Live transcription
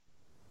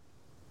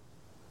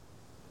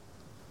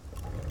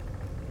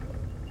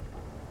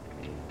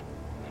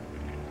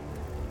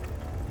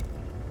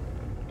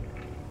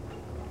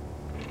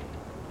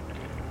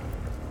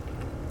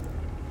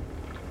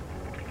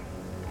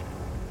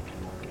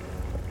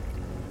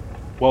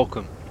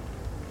Welcome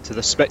to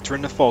the Spectre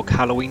in the Fog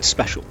Halloween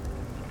special.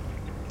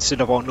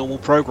 Instead of our normal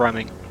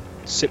programming,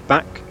 sit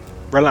back,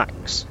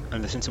 relax,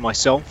 and listen to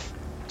myself,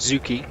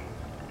 Zuki,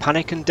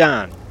 Panic and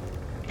Dan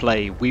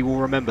play We Will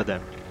Remember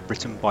Them,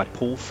 written by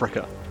Paul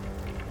Fricker.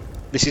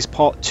 This is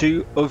part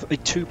 2 of a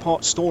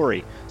 2-part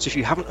story, so if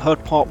you haven't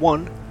heard part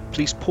 1,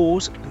 please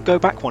pause and go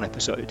back one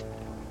episode.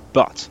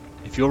 But,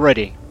 if you're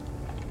ready,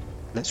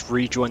 let's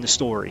rejoin the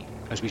story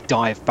as we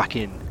dive back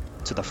in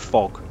to the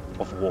fog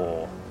of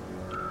war.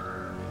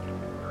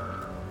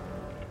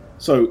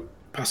 So,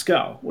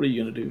 Pascal, what are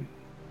you going to do?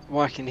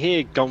 Well, I can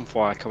hear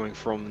gunfire coming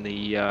from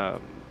the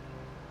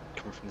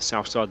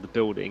south side of the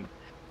building.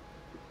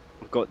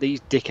 I've got these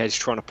dickheads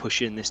trying to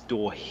push in this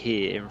door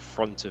here in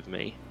front of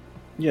me.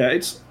 Yeah,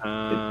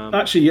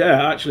 actually,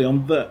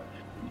 on the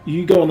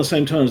you go on the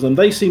same terms. Then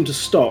they seem to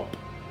stop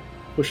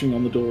pushing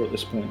on the door at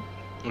this point.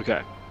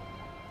 Okay,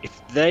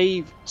 if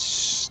they've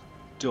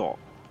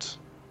stopped,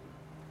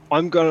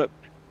 I'm gonna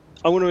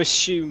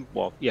assume.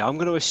 Well, yeah, I'm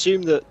gonna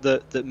assume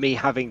that me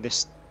having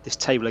this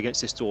table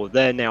against this door,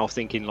 they're now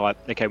thinking like,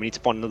 okay, we need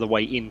to find another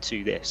way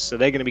into this. So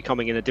they're going to be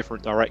coming in a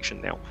different direction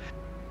now.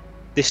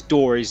 This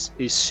door is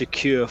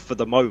secure for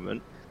the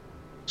moment.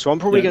 So I'm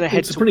probably going to head.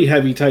 It's a pretty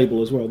heavy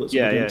table as well. That's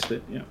against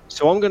it. Yeah.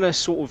 So I'm going to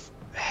sort of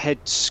head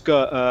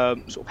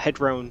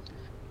round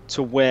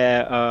to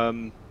where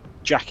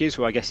Jack is,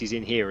 who I guess he's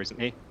in here, isn't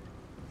he?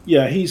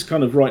 Yeah, he's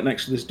kind of right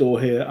next to this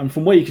door here, and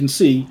from where you can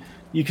see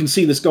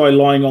this guy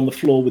lying on the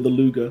floor with a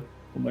Luger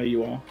from where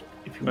you are.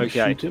 If you want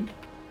to shoot him.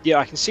 Yeah,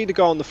 I can see the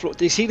guy on the floor.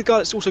 Do you see the guy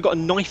that's also got a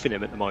knife in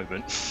him at the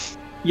moment?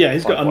 Yeah,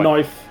 he's got a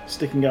knife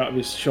sticking out of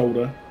his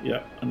shoulder.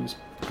 Yeah, and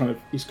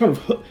he's kind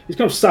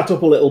of sat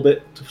up a little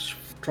bit to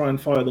try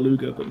and fire the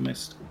Luger, but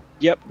missed.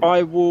 Yep,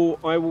 I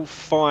will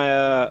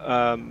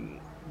fire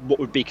what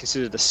would be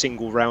considered a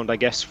single round, I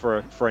guess, for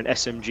an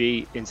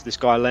SMG into this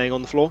guy laying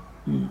on the floor.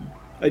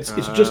 It's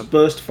just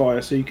burst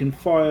fire, so you can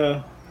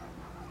fire.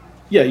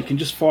 Yeah, you can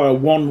just fire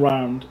one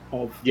round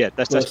of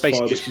that's basically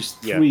fire, which is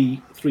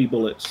three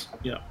bullets.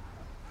 Yeah.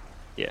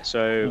 Yeah,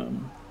 so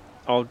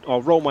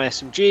I'll roll my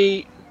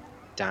SMG.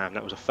 Damn,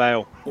 that was a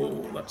fail.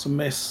 Oh, that's a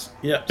miss.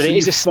 Yeah, but it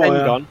is a Sten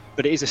gun.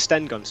 But it is a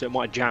Sten gun, so it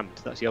might have jammed.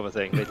 That's the other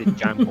thing. They did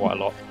jam quite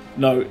a lot.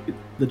 No,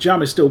 the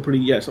jam is still pretty.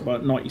 Yes,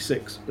 about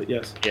 96. But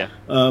yes. Yeah.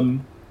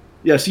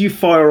 So you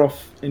fire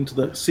off into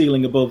the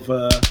ceiling above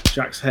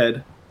Jack's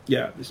head.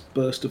 Yeah, this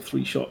burst of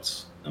 3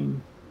 shots.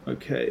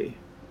 Okay.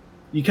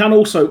 You can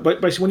also,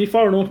 basically, when you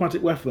fire an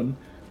automatic weapon,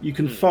 you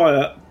can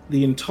fire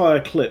the entire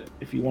clip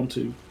if you want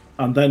to.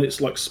 And then it's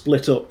like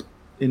split up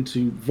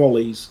into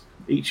volleys,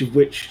 each of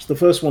which, the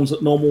first one's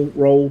at normal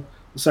roll,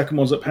 the second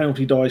one's at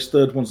penalty dice,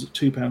 third one's at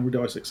 2 penalty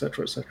dice,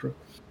 etc., etc.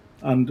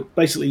 And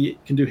basically, you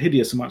can do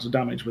hideous amounts of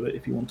damage with it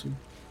if you want to.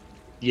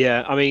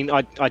 Yeah, I mean,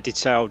 I did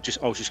say I was just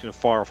going to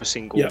fire off a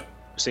single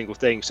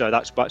thing, so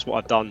that's what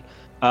I've done.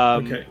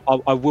 Okay.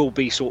 I will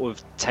be sort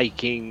of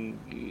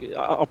taking.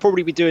 I'll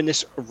probably be doing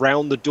this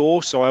around the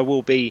door, so I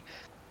will be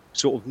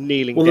sort of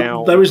kneeling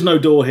down. There is no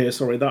door here.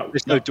 Sorry,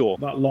 there's no door.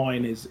 That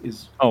line is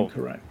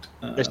incorrect.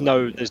 There's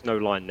no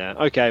line there.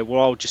 Okay,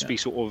 well I'll just be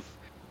sort of.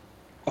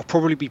 I'll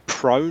probably be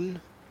prone,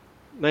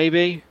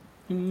 maybe.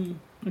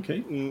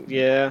 Okay.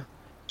 Yeah,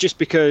 just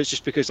because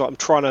like, I'm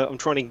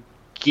trying to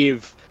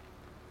give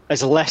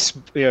as less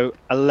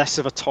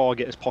of a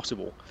target as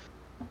possible.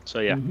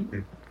 So yeah.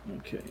 Mm-hmm.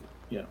 Okay.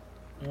 Yeah.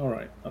 All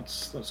right.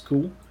 That's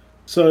cool.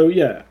 So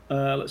yeah,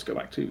 let's go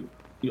back to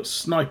your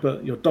sniper,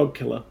 your dog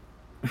killer.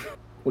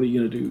 What are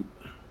you going to do?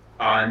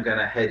 I'm going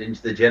to head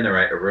into the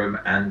generator room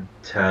and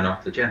turn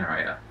off the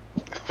generator.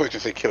 What did you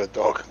say, kill a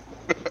dog?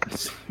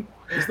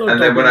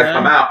 And then when I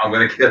come out, I'm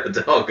going to kill the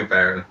dog,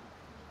 apparently.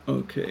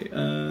 Okay,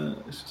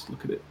 let's just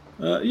look at it.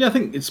 I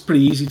think it's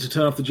pretty easy to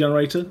turn off the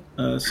generator.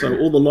 So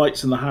all the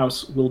lights in the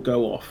house will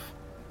go off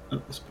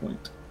at this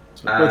point.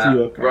 So both of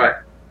you are right.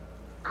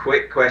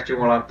 Quick question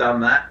while I've done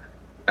that.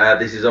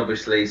 This is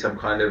obviously some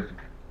kind of...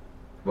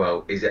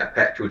 Well, is it a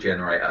petrol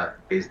generator?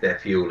 Is there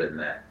fuel in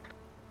there?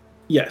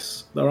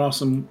 Yes, there are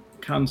some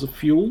cans of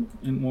fuel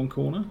in one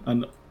corner,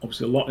 and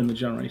obviously a lot in the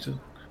generator.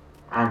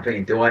 I'm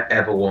thinking, do I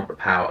ever want the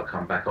power to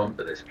come back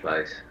onto this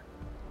place?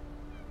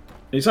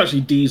 It's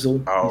actually diesel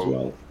as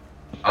well.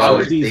 Oh,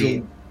 it's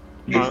diesel.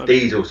 It's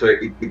diesel, so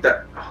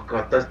oh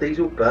god, does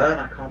diesel burn?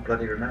 I can't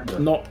bloody remember.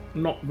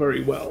 Not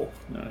very well.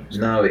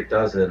 No, it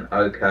doesn't.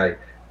 Okay,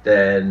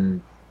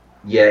 then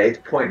yeah, it's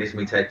pointless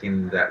me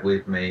taking that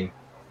with me.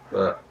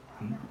 But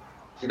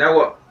you know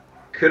what?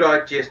 Could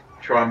I just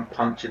try and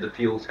puncture the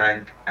fuel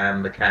tank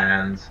and the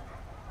cans,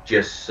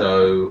 just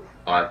so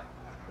I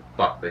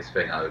fuck this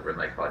thing over and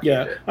they can't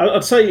use it?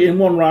 I'd say in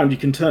one round you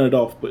can turn it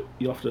off, but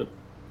you have to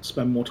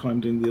spend more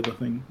time doing the other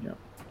thing. Yeah,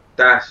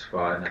 that's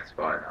fine.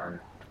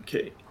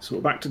 Okay, so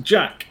we're back to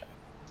Jack.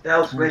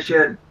 Stealth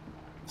mission.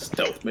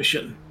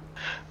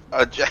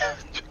 Jack,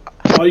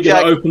 are you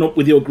going to open up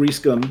with your grease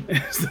gun?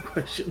 Is the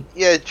question.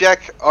 Yeah,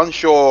 Jack,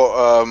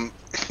 unsure.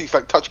 He's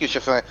like touching his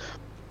chest and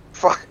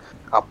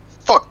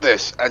fuck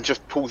this, and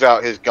just pulls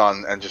out his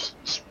gun and just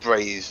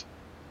sprays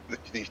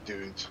these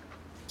dudes.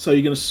 So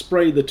you're going to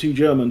spray the 2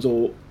 Germans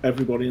or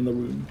everybody in the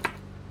room?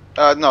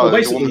 No, Well, there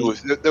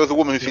was a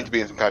woman who seemed to be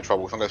in some kind of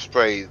trouble, so I'm going to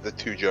spray the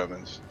 2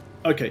 Germans.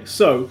 Okay,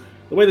 so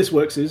the way this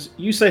works is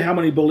you say how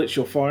many bullets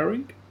you're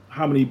firing,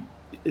 how many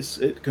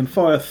it can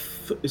fire.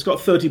 It's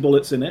got 30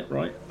 bullets in it,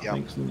 right? Yeah. I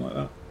think something like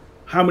that.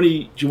 How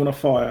many do you want to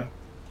fire?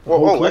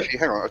 Whoa, actually,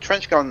 hang on. A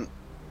trench gun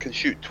can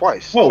shoot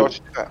twice. Whoa. So I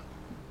should do that.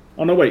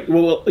 Oh no, wait.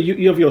 Well,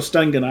 you have your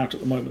Sten gun out at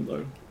the moment,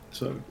 though.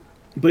 So,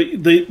 but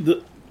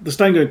the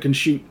Sten gun can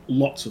shoot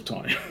lots of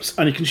times,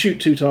 and you can shoot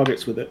 2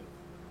 targets with it.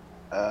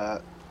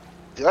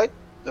 Did I?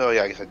 Oh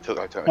yeah, I guess I took.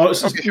 Oh,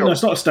 it's, okay, sure. no,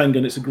 it's not a Sten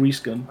gun; it's a grease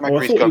gun. My Oh,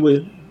 grease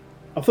gun.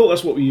 I thought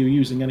that's what you were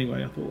using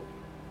anyway. I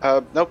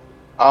thought. Nope.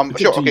 It's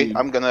Sure. up to Okay, you.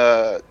 I'm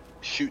gonna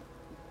shoot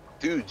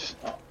dudes.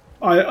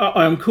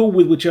 I am cool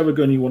with whichever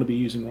gun you want to be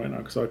using right now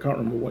because I can't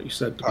remember what you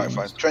said. To be Alright,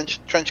 fine.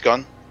 honest. Trench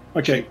gun.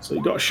 Okay, so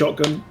you got a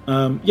shotgun.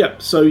 Yeah,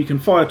 so you can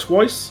fire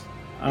twice,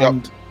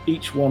 and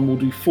each one will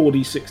do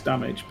 4d6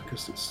 damage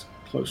because it's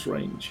close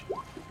range.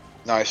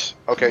 Nice.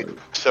 Okay,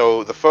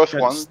 so the first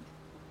one That's-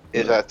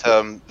 is at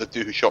the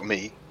dude who shot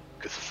me.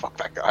 Because fuck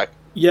that guy.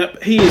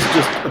 Yep, he is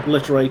just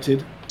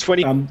obliterated.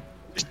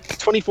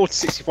 24 to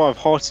 65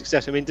 hard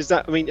success. I mean,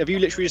 have you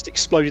literally just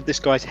exploded this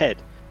guy's head?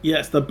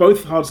 Yes, they're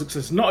both hard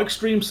successes, not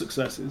extreme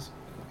successes.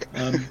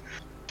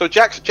 So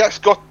Jack's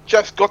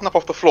gotten up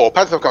off the floor,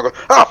 pants up, going,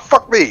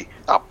 fuck me,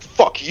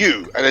 fuck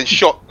you, and then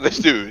shot this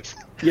dude,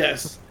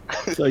 Yes.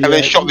 So, and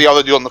then shot the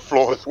other dude on the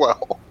floor as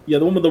well. Yeah,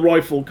 the one with the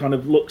rifle kind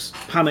of looks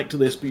panicked to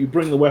this, but you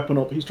bring the weapon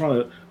up. He's kind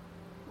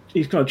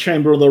of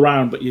chamber the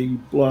round, but you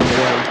blow him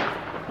away.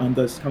 And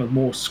there's kind of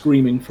more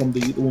screaming from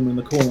the woman in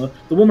the corner.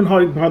 The woman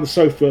hiding behind the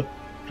sofa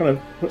kind of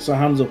puts her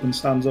hands up and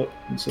stands up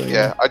and says,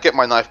 Yeah, I get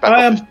my knife back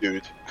off this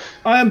dude.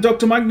 I am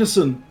Dr.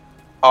 Magnuson.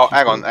 Oh,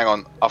 hang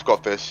on, I've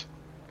got this.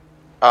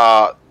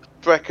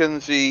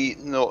 Brecken the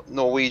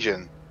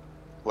Norwegian.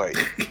 Wait.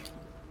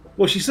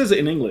 Well, she says it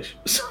in English.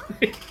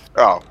 Sorry.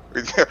 Oh.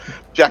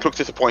 Jack looks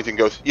disappointed and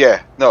goes,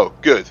 yeah, no,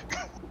 good.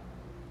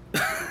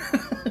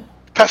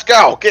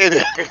 Pascal, get in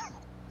there.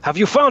 Have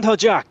you found her,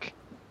 Jack?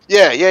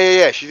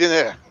 Yeah, she's in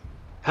there.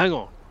 Hang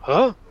on.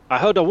 Huh? I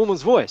heard a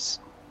woman's voice.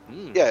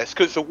 Yeah, it's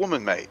because it's a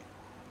woman, mate.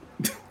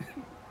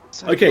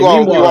 Okay, You are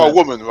meanwhile, a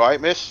woman, right,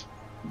 miss?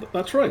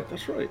 That's right.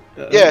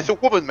 Yeah, it's a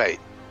woman, mate.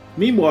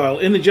 Meanwhile,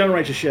 in the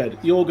generator shed,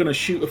 you're going to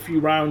shoot a few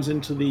rounds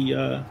into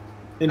the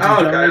Okay,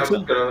 I generator. was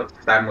going to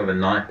stab him with a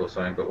knife or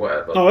something, but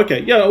whatever. Oh, okay.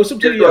 Yeah, it was up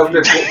to you.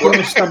 If you want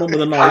to stab him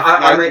with a knife.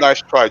 I mean,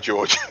 Nice try,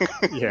 George.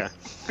 Yeah.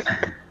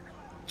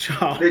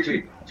 Charles.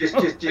 literally, just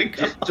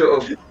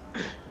sort of,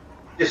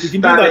 just You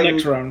can do that stabbing,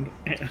 next round.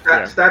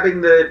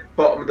 stabbing the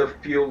bottom of the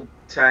fuel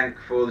tank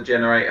for the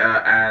generator,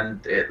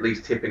 and at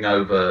least tipping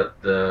over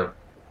the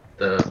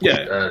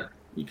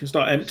You can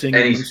start emptying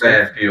any them and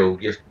spare stuff. fuel,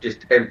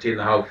 just emptying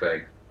the whole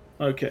thing.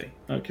 Okay.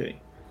 The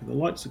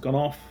lights have gone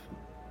off.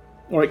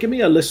 All right, give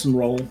me a listen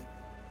roll.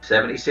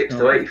 76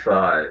 to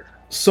 85.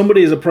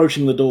 Somebody is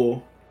approaching the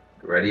door.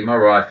 Ready my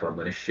rifle. I'm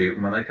going to shoot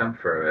them when they come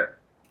through it.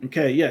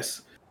 Okay,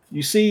 yes.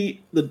 You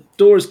see the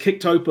door is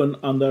kicked open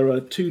and there are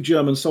 2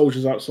 German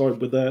soldiers outside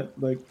with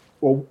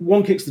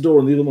one kicks the door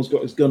and the other one's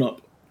got his gun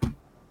up.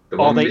 The Are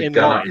one they with his in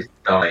gun line? up is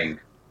dying.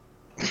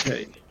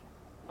 Okay.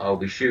 I'll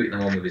be shooting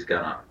the one with his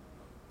gun up.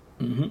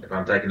 Mm-hmm. If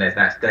I'm taking this,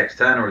 that's Dex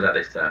turn, or is that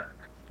this turn?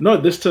 No,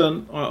 this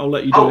turn I'll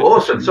let you do it. Oh,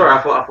 awesome! Sorry,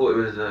 I thought it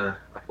was.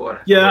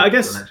 Yeah, I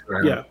guess.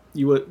 Yeah,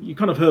 you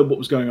kind of heard what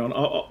was going on.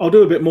 I'll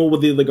do a bit more with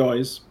the other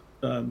guys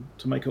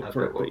to make up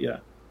for it. But yeah,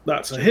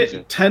 that's a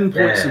hit. 10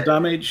 points of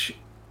damage.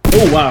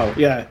 Oh wow!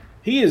 Yeah,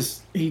 he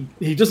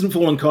doesn't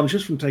fall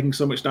unconscious from taking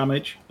so much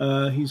damage.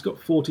 He's got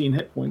 14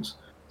 hit points,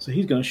 so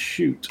he's going to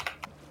shoot.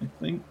 I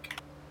think.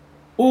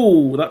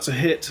 Oh, that's a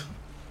hit.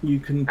 You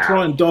can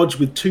try and dodge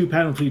with 2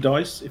 penalty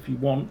dice if you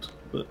want,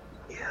 but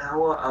Yeah,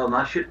 well,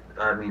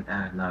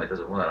 no, it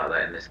doesn't work like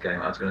that in this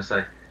game. I was going to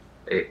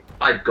say,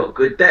 I've got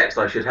good dex.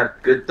 I should have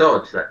good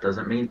dodge. That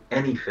doesn't mean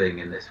anything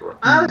in this one.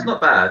 That's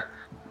not bad.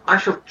 I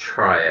shall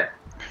try it,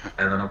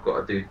 and then I've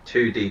got to do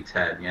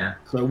 2d10. Yeah.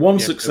 so one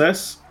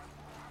success.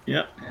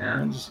 Yeah.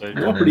 Yeah.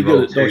 You are pretty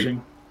good at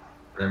dodging.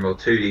 Then roll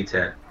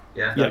 2d10.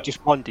 Yeah. No,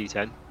 just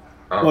 1d10.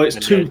 Oh, Well, it's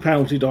and 2 then-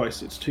 penalty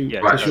dice. It's 2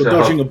 Yeah, because right, you're so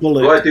dodging a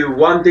bullet. do I do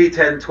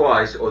 1d10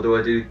 twice, or do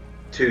I do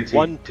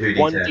 2d10?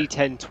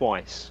 1d10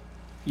 twice.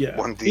 Yeah,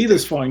 1d10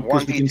 either's fine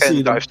because we can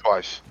see them. dice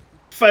twice.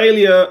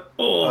 Failure.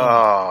 Oh,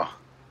 Ah.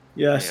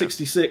 yeah,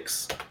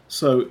 66.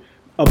 So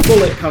a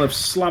bullet kind of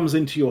slams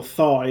into your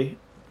thigh,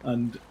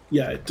 and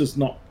yeah, it does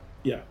not.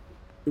 Yeah,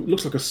 it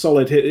looks like a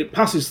solid hit. It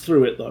passes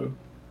through it though.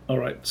 All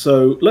right,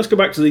 so let's go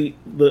back to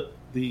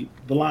the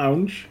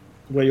lounge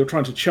where you're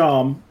trying to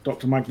charm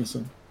Dr.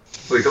 Magnuson.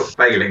 We're not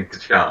failing to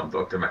charm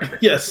Dr. Mac.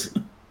 Yes.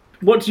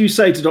 What do you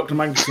say to Dr.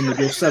 Magnuson with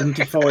your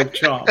 75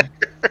 charm?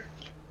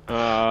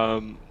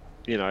 I'm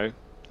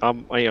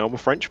a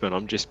Frenchman.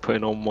 I'm just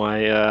putting on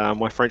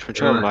my Frenchman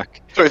charm.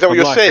 Like, So is that what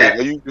you're like- saying?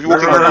 Are you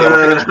walking No, around no,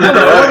 there? no,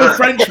 No, I'm a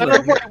Frenchman.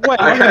 wait,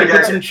 I'm going to Okay,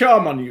 put some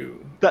charm on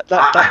you. that's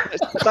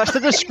the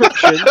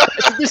description.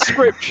 That's the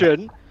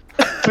description.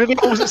 I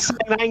wasn't saying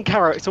that in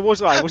character,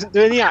 was I? I wasn't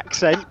doing the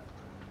accent.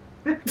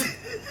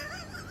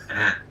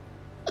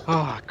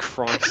 Oh,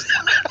 Christ.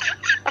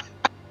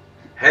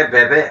 Hey,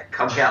 baby,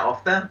 come get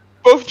off them.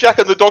 Both Jack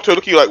and the Doctor are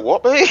looking like,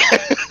 what, mate?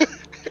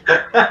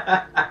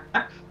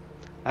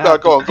 No,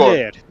 go on.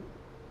 Doctor.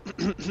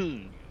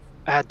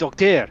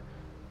 Doctor,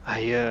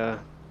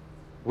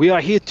 we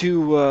are here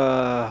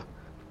to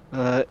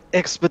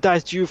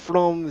expedite you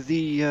from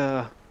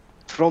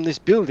this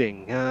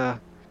building.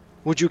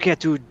 Would you care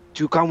to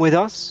come with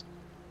us?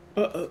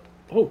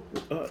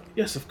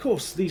 Yes, of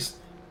course. These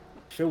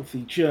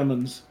filthy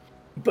Germans.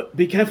 But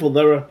be careful.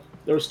 There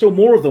are still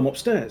more of them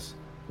upstairs.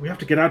 We have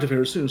to get out of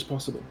here as soon as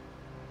possible.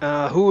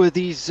 Who are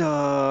these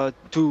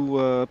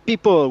two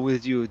people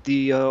with you?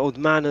 The old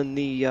man and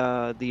the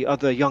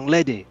other young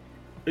lady.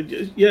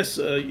 Yes,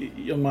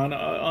 young man.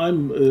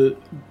 I'm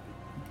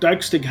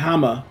Dagstig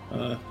Hammer.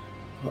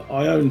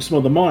 I own some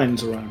of the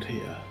mines around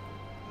here.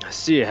 I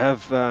see.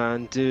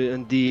 And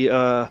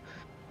the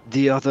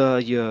other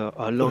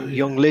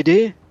young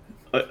lady.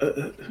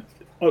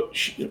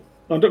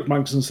 Dr.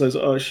 Magnuson says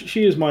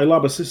she is my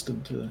lab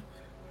assistant.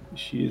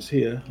 She is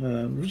here.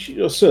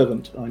 A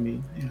servant, I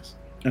mean. Yes.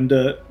 And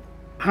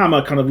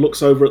Hammer kind of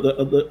looks over at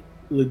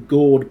the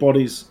gored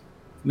bodies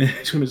near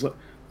to him. He's like,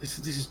 "This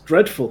is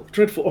dreadful,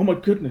 dreadful. Oh my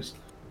goodness!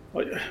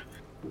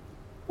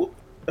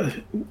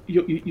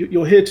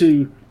 You're here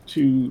to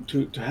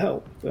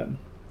help, then?"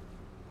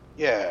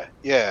 Yeah.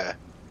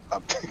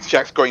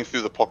 Jack's going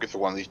through the pockets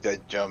of one of these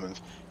dead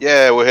Germans.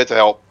 Yeah, we're here to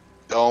help.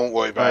 Don't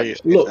worry about it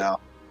now.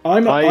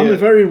 I'm a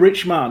very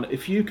rich man.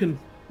 If you can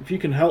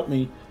help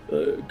me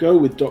go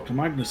with Dr.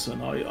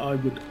 Magnuson, I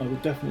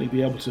would definitely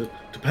be able to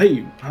pay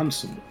you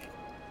handsomely.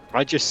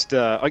 I just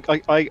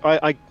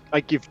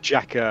I give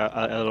Jack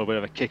a little bit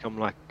of a kick. I'm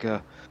like,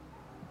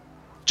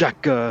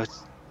 Jack,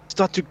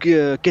 start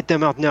to get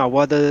them out now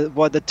while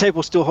the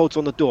table still holds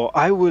on the door.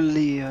 I will.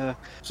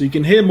 So you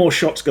can hear more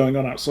shots going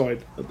on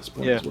outside at this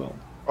point as well.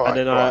 And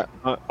then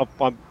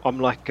I'm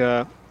like,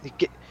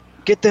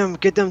 get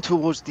them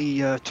towards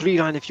the tree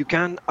line if you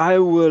can. I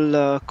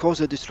will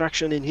cause a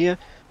distraction in here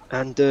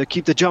and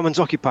keep the Germans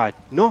occupied.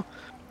 No,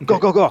 okay.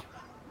 Go.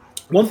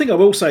 One thing I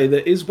will say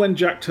that is when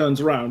Jack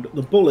turns around,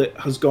 the bullet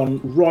has gone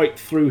right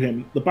through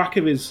him. The back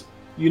of his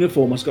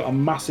uniform has got a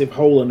massive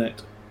hole in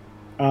it,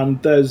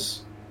 and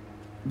there's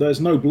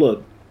no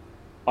blood.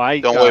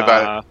 Don't worry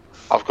about it.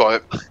 I've got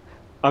it.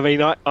 I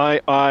mean,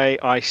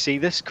 I see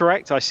this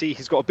correct. I see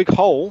he's got a big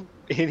hole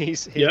in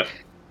his. Yep.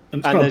 And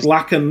it's kind of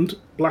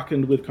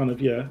blackened with kind of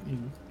the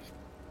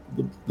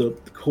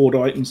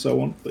cordite and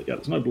so on. But yeah,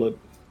 there's no blood.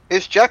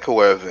 Is Jack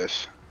aware of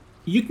this?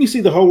 You can see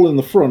the hole in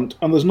the front,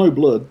 and there's no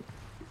blood.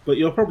 But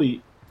you're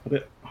probably a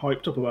bit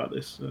hyped up about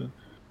this.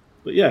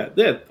 But yeah,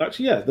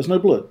 there's no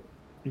blood.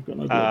 You've got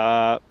no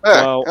blood.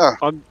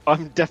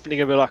 I'm definitely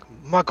gonna be like,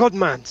 my God,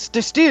 man, stay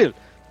still.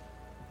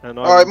 And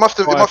it must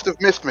have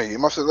missed me. It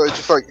must have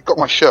just got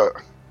my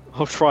shirt.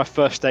 I'll try a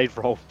first aid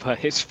roll,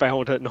 but it's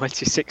failed at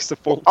 96 to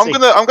 14. I'm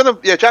gonna.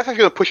 Yeah, Jack's actually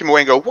gonna push him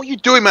away and go, "What are you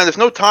doing, man? There's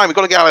no time. We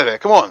gotta get out of here.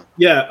 Come on."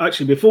 Yeah,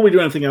 actually, before we do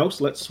anything else,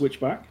 let's switch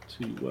back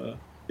to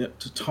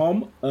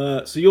Tom.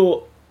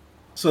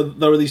 So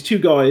there are these two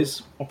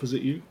guys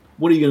opposite you.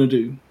 What are you going to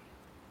do?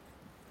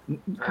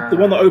 The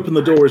one that opened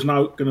the door is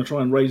now going to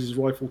try and raise his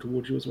rifle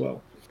towards you as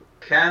well.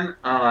 Can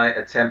I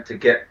attempt to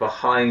get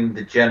behind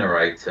the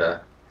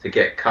generator to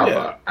get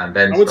cover and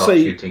then start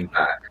shooting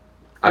back?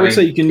 I would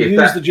say you can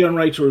use the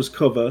generator as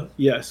cover,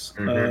 yes.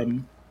 Mm-hmm.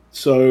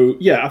 So,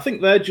 yeah, I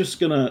think they're just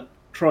going to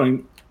try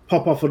and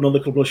pop off another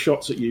couple of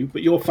shots at you,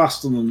 but you're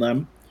faster than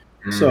them.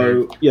 Mm-hmm.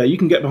 So, yeah, you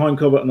can get behind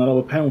cover and then have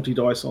a penalty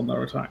dice on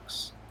their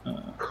attacks.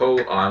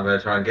 Cool, I'm going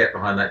to try and get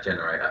behind that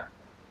generator.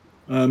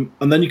 And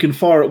then you can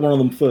fire at one of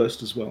them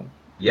first as well.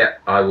 Yeah,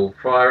 I will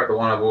fire at the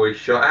one I've already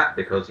shot at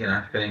because,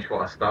 finish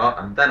what I start,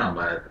 and then I'll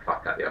murder the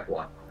fuck at the other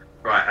one.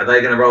 Right, are they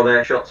going to roll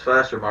their shots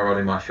first, or am I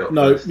rolling my shot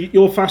first? No,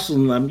 you're faster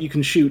than them. You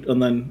can shoot and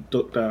then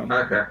duck down.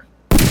 Okay.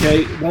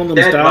 Okay, one of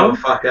them's down.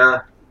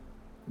 Motherfucker.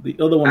 The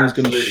other one is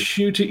going to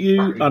shoot at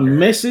you and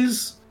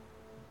misses.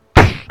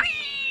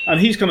 And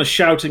he's kind of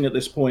shouting at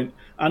this point.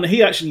 And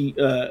he actually,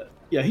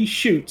 he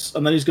shoots,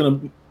 and then he's going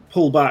to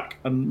pull back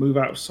and move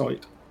out of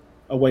sight,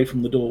 away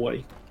from the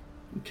doorway.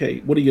 Okay,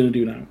 what are you going to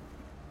do now?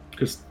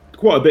 Because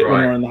quite a bit when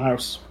we're in the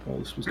house while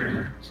this was going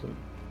on. So.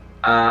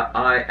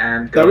 I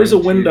am going There is a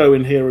window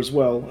in here as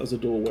well as a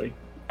doorway.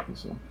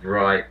 So.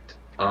 Right.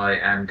 I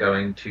am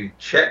going to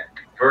check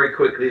very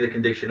quickly the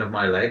condition of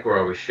my leg where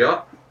I was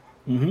shot.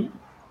 Mm-hmm.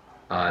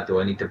 Do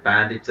I need to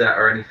bandage that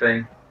or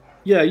anything?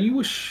 Yeah, you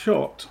were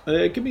shot.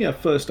 Give me a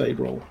first aid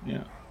roll.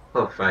 Yeah.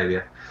 Oh,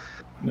 failure.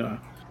 No.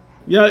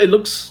 Yeah, it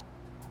looks...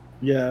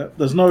 Yeah,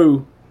 there's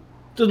no...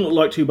 Doesn't look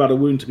like too bad a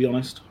wound, to be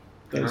honest.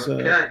 There's,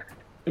 okay.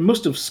 It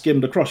must have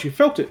skimmed across. You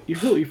felt it. You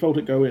felt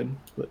it go in.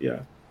 But yeah,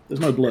 there's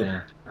no blood.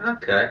 Yeah.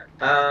 Okay.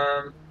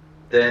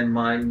 Then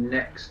my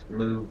next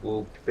move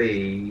will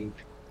be...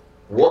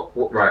 What?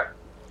 Right.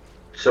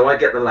 So I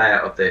get the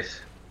layout of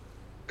this.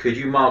 Could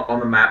you mark on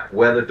the map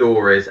where the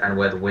door is and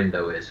where the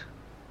window is?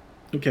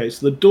 Okay,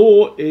 so the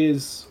door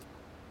is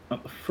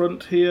at the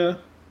front here.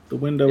 The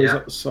window is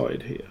at the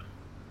side here.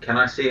 Can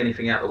I see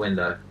anything out the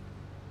window?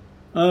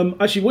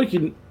 Actually, what you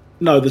can...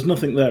 No, there's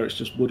nothing there. It's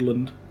just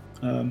woodland.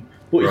 But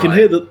you can Right.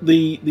 hear that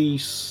the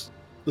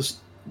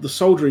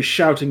soldier is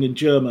shouting in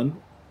German.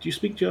 Do you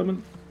speak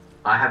German?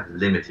 I have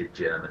limited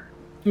German.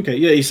 Okay,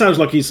 yeah, he sounds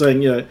like he's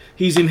saying,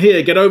 he's in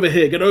here, get over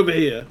here, get over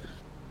here.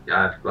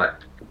 I have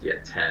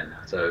 10.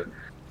 So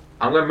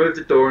I'm going to move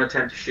the door and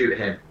attempt to shoot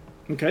him.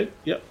 Okay,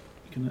 yep.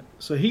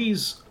 So he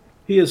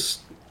is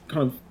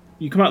kind of...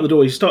 You come out the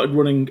door, he started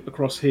running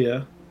across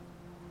here.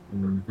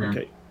 Mm-hmm.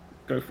 Okay,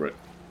 go for it.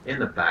 In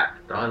the back,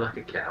 die like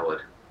a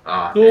coward.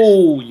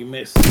 Oh, you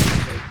missed.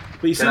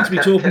 But he seems to be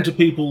talking to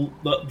people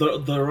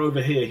that are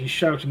over here. He's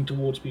shouting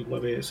towards people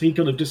over here. So he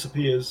kind of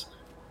disappears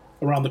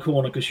around the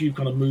corner because you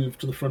kind of move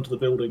to the front of the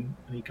building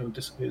and he kind of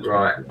disappears.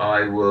 Right,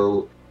 I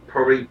will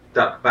probably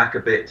duck back a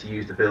bit to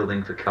use the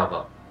building for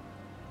cover.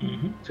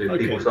 Mm-hmm. So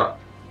people start...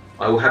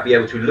 I will be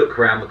able to look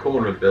around the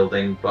corner of the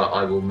building, but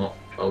I will not.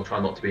 I'll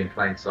try not to be in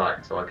plain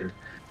sight, so I can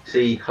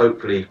see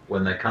hopefully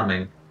when they're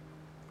coming,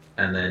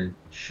 and then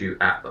shoot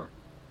at them.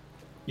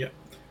 Yeah.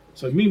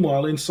 So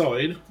meanwhile,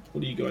 inside,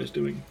 what are you guys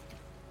doing?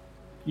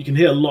 You can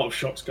hear a lot of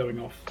shots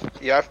going off.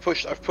 Yeah, I've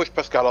pushed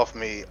Pascal off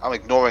me. I'm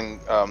ignoring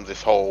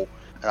this hole,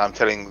 and I'm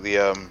telling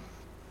the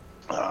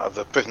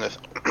prisoners.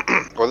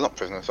 Well, they're not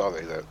prisoners, are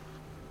they?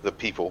 The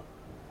people.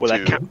 Well,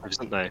 they're captives,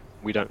 aren't they?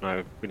 We don't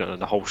know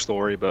the whole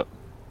story, but.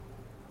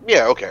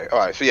 Yeah. Okay. All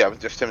right. So yeah,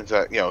 just him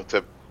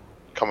to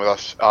come with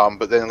us.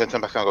 But then I'm going to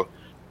turn back and go.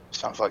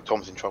 Sounds like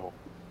Tom's in trouble.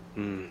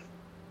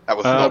 That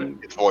was not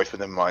his voice,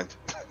 but never mind.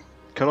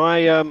 Can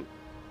I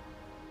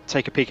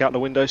take a peek out the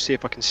window, see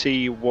if I can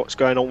see what's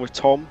going on with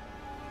Tom?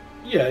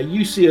 Yeah,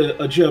 you see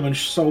a German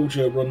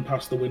soldier run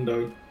past the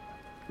window,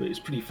 but it's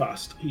pretty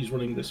fast. He's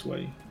running this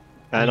way.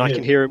 And I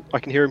can hear him. I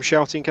can hear him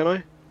shouting. Can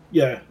I?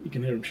 Yeah, you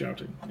can hear him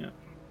shouting. Yeah.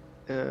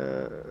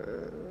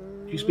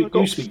 You speak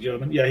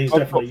German? Yeah, he's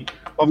definitely.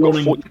 I've got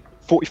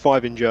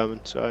 45 in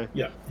German, so.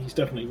 Yeah, he's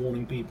definitely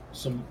warning people,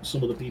 some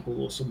of the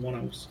people or someone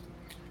else.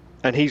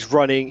 And he's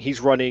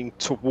running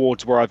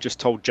towards where I've just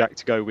told Jack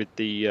to go with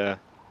the.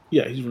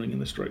 Yeah, he's running in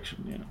this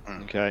direction. Yeah.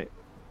 Okay.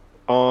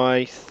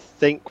 I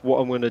think what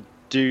I'm going to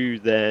do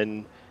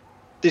then.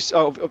 This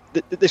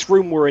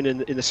room we're in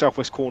the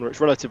southwest corner.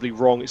 It's relatively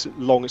long. It's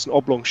long. It's an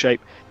oblong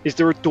shape. Is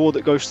there a door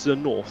that goes to the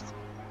north?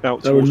 There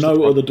are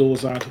no other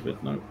doors out of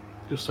it. No,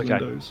 just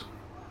windows.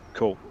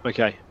 Cool.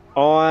 Okay.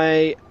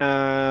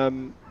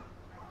 I'm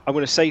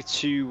going to say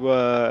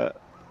to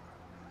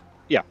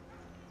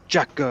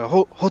Jack,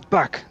 hold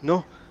back.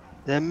 No,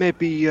 there may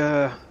be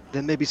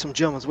some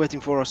Germans waiting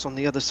for us on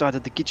the other side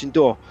of the kitchen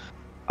door.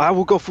 I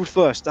will go through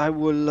first. I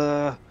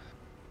will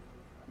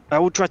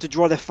try to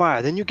draw their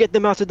fire. Then you get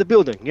them out of the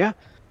building. Yeah.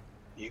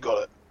 You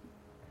got it.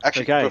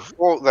 Actually,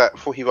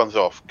 before he runs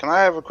off, can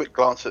I have a quick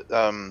glance at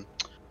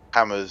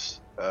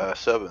Hammer's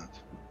servant?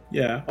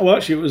 Yeah. Oh,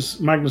 actually, it was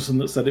Magnuson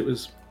that said it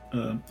was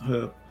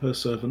her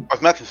servant. Oh,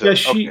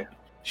 Magnuson.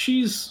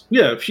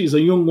 Yeah, she's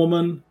a young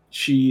woman.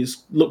 She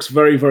looks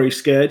very, very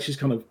scared. She's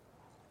kind of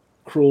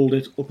crawled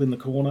it up in the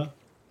corner.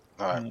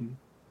 All right.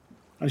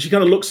 And she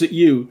kind of looks at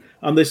you,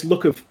 and this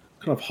look of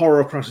kind of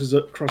horror crosses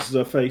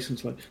her face, and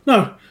it's like,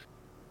 no,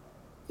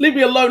 leave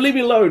me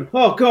alone.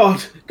 Oh,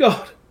 God.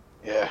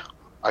 Yeah,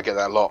 I get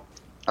that a lot.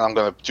 And I'm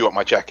going to do up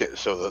my jacket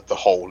so that the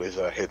hole is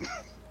hidden.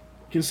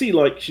 You can see,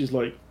 she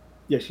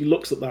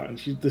looks at that, and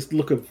this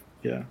look of,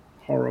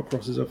 horror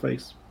crosses her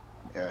face.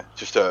 Yeah,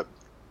 just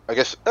I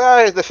guess,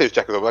 let's say it's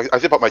jacket over. I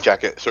zip up my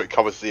jacket so it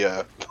covers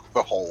the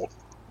hole.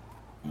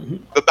 Mm-hmm.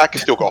 The back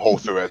has still got a hole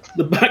through it.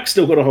 The back's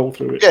still got a hole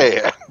through it.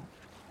 Yeah.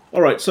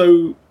 All right,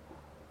 so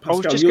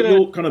Pascal,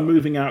 you're kind of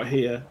moving out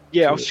here.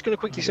 Yeah, I was just going to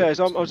quickly say, as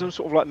I was sort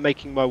of like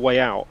making my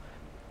way out,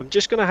 I'm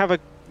just going to have a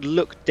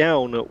look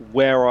down at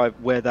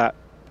where that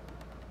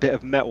bit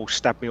of metal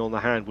stabbed me on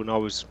the hand when I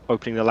was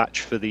opening the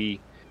latch for the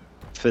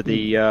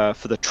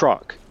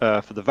truck,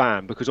 for the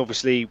van, because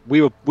obviously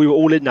we were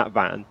all in that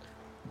van.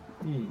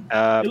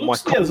 My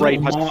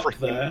comrade has mark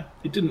there.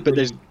 It didn't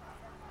really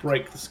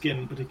break the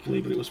skin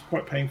particularly, but it was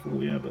quite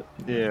painful. Yeah, but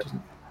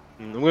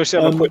I'm going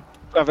to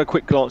have a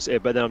quick glance at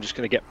it, but then I'm just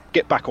going to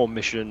get back on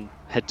mission,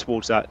 head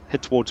towards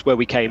where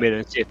we came in,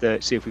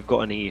 and see if we've got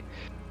any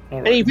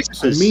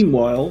visitors. So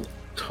meanwhile,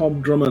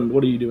 Tom Drummond,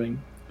 what are you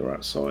doing? You're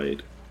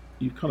outside.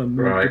 You've kind of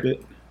moved a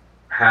bit.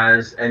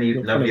 Has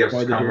nobody else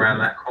come around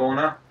that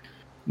corner?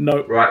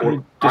 No. Right.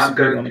 Well, I'm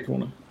going around the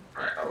corner.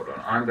 Right, hold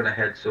on. I'm going to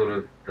head sort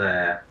of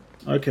there.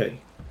 Okay.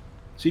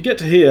 So you get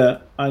to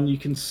here, and you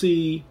can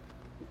see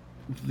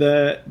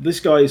this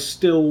guy is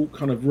still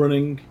kind of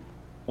running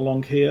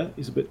along here.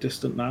 He's a bit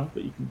distant now,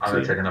 but you can I'm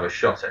going to take another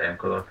shot at him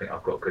because I think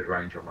I've got good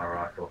range on my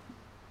rifle.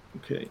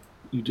 Okay,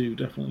 you do,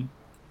 definitely.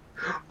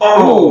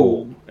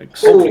 Oh!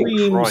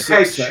 Extreme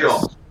success.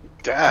 Headshot.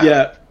 Damn.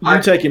 Yeah,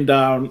 you take him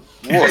down.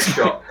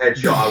 Headshot.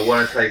 I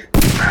want to take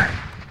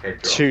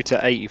headshot. 2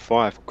 to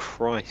 85.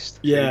 Christ.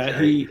 Yeah,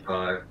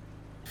 85.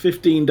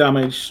 15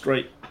 damage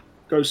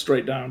goes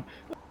straight down.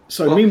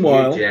 So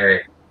meanwhile,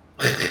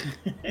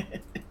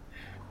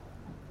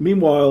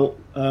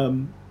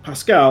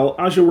 Pascal,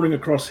 as you're running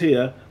across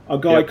here, a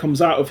guy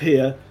comes out of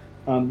here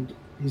and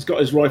he's got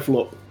his rifle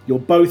up You're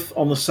both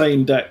on the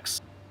same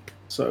decks,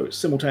 so it's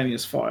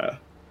simultaneous fire.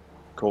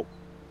 Cool.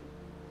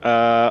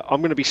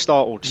 I'm going to be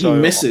startled. He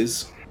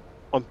misses.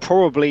 I'm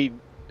probably.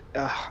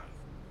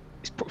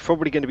 It's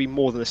probably going to be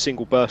more than a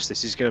single burst.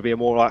 This is going to be a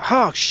more like,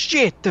 oh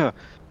shit, and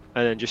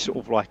then just sort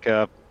of like.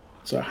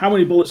 So how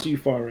many bullets are you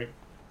firing?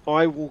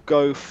 I will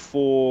go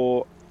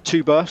for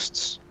 2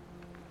 bursts.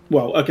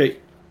 Well, okay.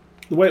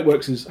 The way it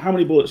works is how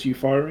many bullets are you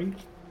firing?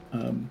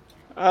 I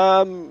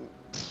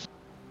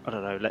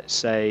don't know. Let's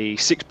say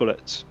 6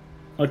 bullets.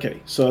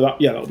 Okay, so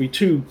that'll be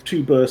two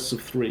bursts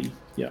of 3.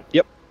 Yeah.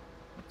 Yep.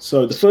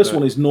 So the first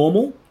one is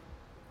normal.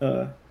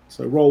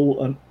 So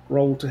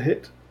roll to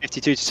hit.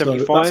 52 to So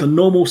 75. that's a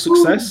normal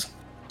success. Ooh.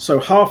 So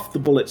half the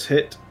bullets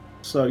hit.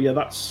 So yeah,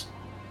 that's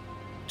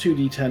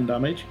 2d10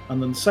 damage.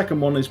 And then the second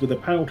one is with a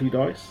penalty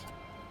dice.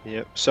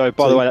 Yep. So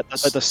by the way, that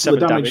does 7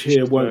 the damage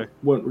here so...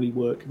 won't really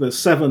work. There's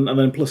 7 and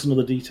then plus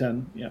another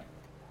d10. Yeah.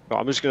 Right,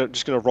 I'm just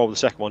gonna roll the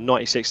second one.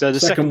 96. So the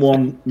second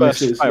one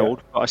misses,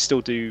 failed, but I still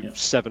do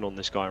 7 on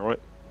this guy, right?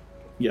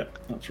 Yeah,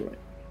 that's right.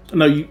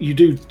 No, you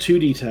do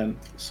 2d10.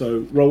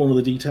 So roll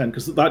another d10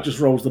 because that just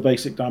rolls the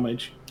basic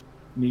damage.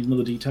 You need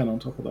another d10 on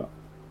top of that.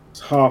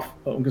 It's half.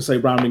 I'm going to say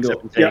rounding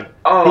 17. Up. Yeah.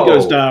 Oh. He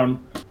goes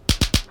down.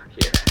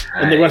 Yeah.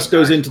 And the rest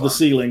goes into the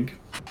ceiling.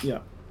 Yeah.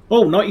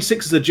 Oh,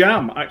 96 is a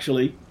jam,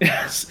 actually.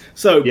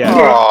 So,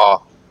 yeah.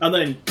 And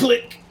then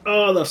click.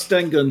 Oh, the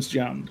Sten gun's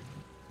jammed.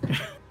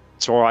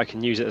 It's alright, I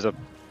can use it as a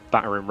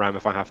battering ram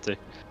if I have to.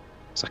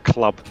 It's a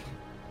club.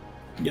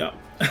 Yeah.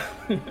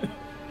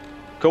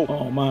 Cool.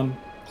 Oh, man.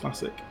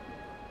 Classic.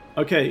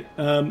 Okay.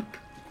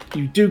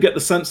 You do get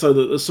the sense, though,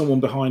 that there's someone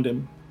behind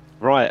him.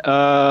 Right.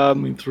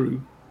 Coming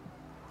through.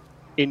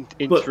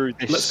 Through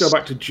this. Let's go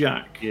back to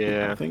Jack.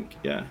 Yeah. I think.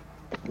 Yeah.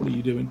 What are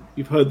you doing?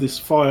 You've heard this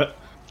fire.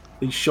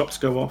 These shots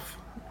go off.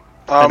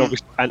 And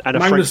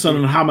Magnuson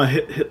and Hammer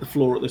hit the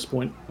floor at this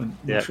point when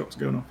the shots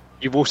going off.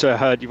 You've also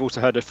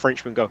heard a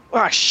Frenchman go,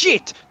 "Ah,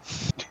 shit!"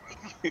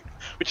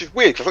 Which is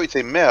weird because I thought you'd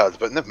say merde,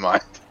 but never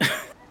mind.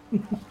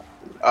 Can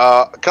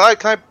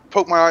I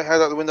poke my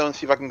head out the window and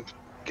see if I can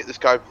get this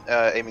guy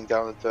aiming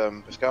down at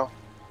Pascal?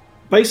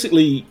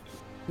 Basically,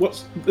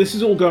 this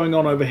is all going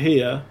on over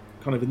here,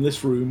 kind of in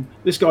this room.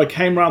 This guy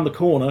came round the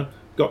corner,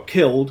 got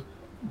killed,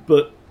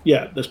 but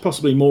yeah, there's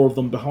possibly more of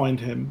them behind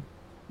him.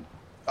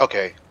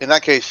 Okay, in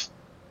that case,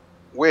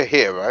 we're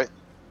here, right?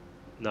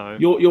 No,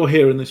 you're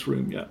here in this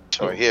room, yeah.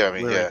 Sorry, here. I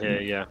mean,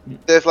 yeah.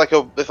 There's like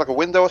a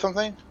window or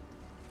something.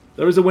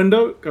 There is a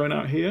window going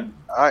out here.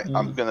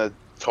 I'm gonna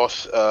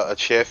toss a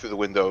chair through the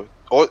window,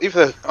 or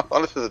even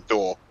unless there's a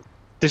door.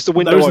 There's the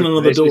window. There isn't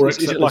another door.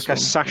 Is it like a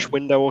sash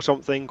window or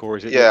something, or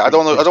is it? Yeah, I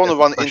don't want to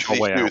run into these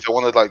shoes. I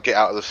want to like get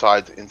out of the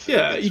side into.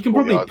 Yeah, you can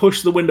probably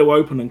push the window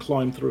open and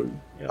climb through.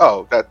 Yeah.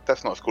 Oh,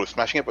 that's not as cool as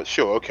smashing it, but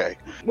sure, okay.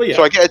 Well, yeah.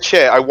 So I get a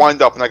chair, I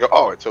wind up, and I go,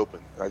 oh, it's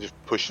open. And I just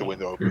push the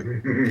window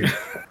open.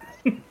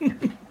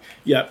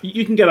 Yeah,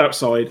 you can get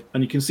outside,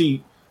 and you can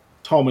see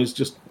Tom is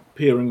just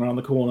peering around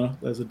the corner.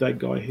 There's a dead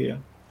guy here.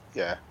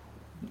 Yeah.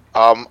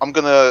 I'm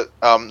gonna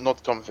nod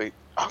to Tom and think,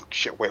 oh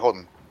shit, wait, hold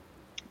on,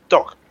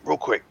 Doc, real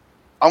quick.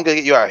 I'm gonna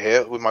get you out of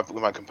here with my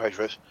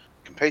compatriots.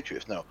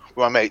 No, with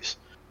my mates.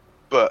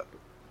 But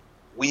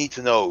we need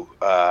to know.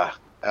 And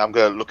I'm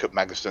gonna look at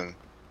Magnuson,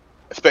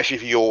 especially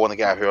if you all want to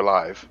get out of here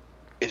alive.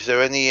 Is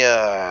there any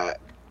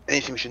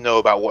anything we should know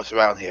about what's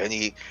around here?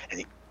 Any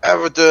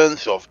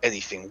evidence of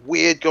anything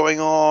weird going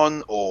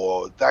on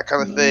or that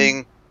kind of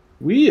thing?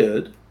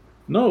 Weird?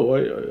 No,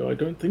 I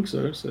don't think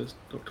so. Says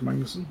Dr.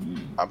 Magnuson.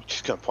 I'm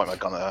just gonna point my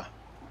gun at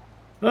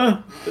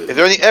her. Is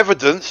there any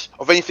evidence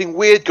of anything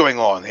weird going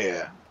on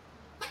here?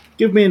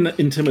 Give me an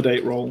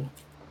intimidate roll.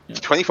 Yeah.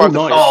 25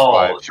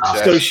 to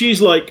 55. So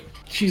she's like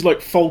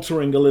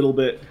faltering a little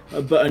bit,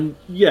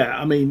 yeah,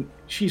 I mean,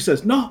 she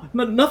says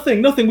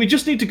nothing. We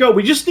just need to go.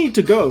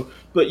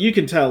 But you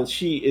can tell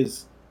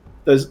she's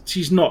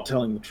not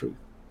telling the truth.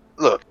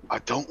 Look, I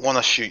don't want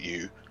to shoot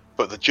you,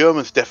 but the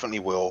Germans definitely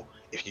will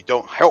if you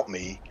don't help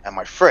me and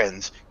my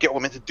friends get what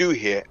we're meant to do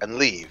here and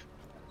leave.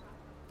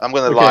 I'm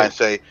going to lie and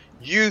say,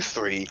 you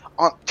 3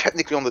 aren't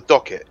technically on the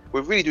docket.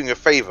 We're really doing you a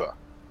favor.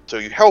 So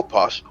you help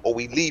us, or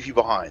we leave you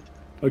behind.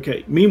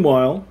 Okay.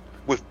 Meanwhile,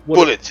 with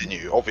bullets in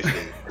you,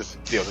 obviously,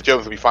 because the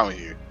Germans will be fine with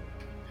you.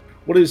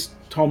 What is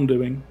Tom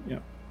doing? Yeah.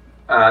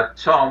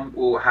 Tom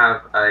will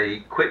have a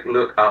quick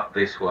look up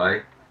this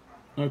way.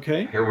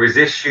 Okay. He'll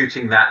resist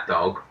shooting that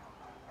dog.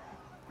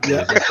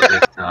 Yeah. This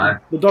time.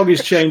 The dog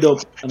is chained up.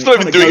 And No,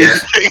 I'm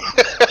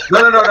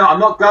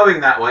not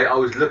going that way. I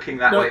was looking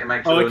that way to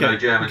make sure there were no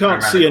Germans. You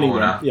can't see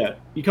anyone. Yeah,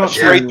 you can't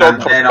see anyone.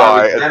 Then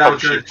I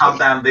was going to come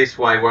down this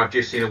way where I've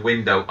just seen a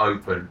window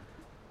open.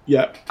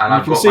 Yeah, and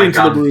you can see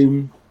into the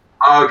room.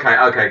 Okay,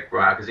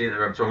 right. I can see into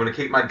the room. So I'm going to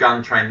keep my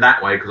gun trained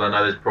that way because I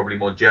know there's probably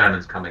more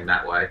Germans coming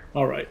that way.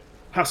 All right,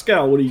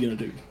 Pascal, what are you going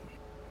to do?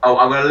 Oh,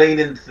 I'm going to lean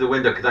into the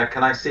window because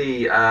can I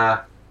see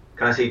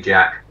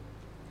Jack?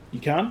 You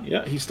can,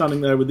 yeah. He's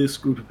standing there with this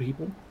group of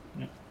people.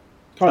 Yeah.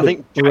 I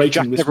think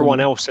Jack and everyone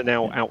else are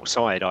now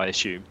outside, I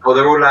assume. Oh,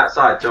 they're all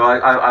outside, so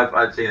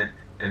I've seen it.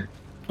 Yeah.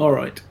 All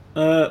right.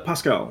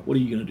 Pascal, what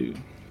are you going to do?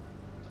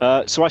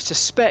 So I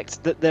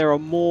suspect that there are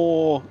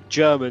more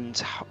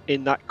Germans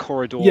in that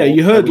corridor. Yeah,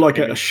 you heard than like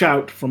we a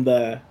shout from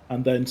there,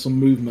 and then some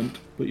movement,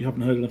 but you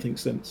haven't heard anything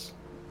since.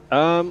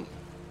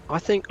 I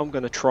think I'm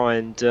going to try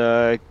and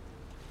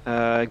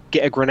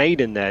get a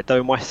grenade in there,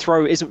 though my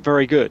throw isn't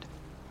very good.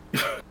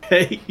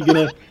 Okay, you're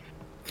gonna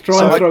try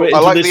So and throw it I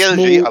into like this the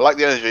energy. small. I like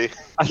the energy.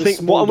 I This think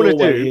small what I'm going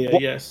to doorway do, here,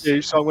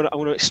 yes. so I'm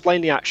going to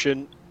explain the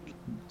action.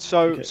 So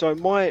Okay. so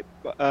my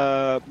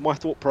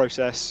thought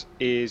process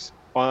is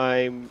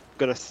I'm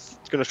going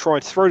to try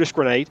and throw this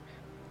grenade,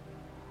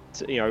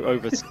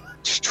 over,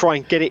 just try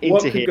and get it What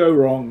into could here. go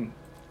wrong?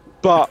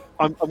 But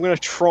I'm going to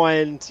try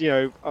and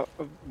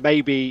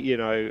maybe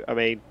I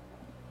mean.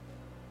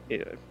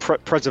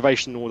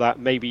 Preservation and all that,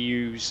 maybe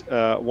use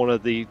one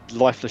of the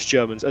lifeless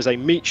Germans as a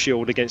meat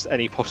shield against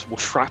any possible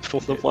shrapnel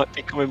that might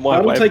be coming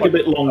my way. That'll take a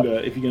bit longer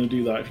if you're going to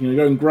do that. If you're going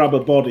to go and grab a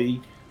body,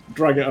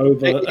 drag it over,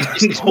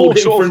 It's and more hold it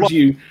in sort of front of like-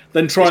 you,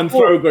 then try and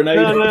throw a grenade.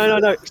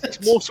 No.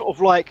 It's more sort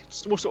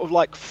of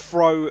like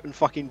throw and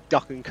fucking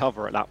duck and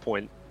cover at that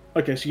point.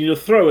 Okay, so you need to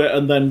throw it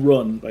and then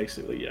run,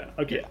 basically. Yeah.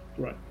 Okay. Yeah.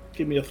 Right.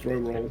 Give me a throw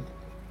roll.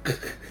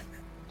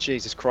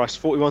 Jesus Christ,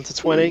 41 to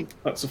 20,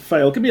 That's a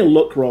fail. Give me a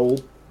luck roll.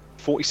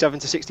 47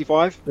 to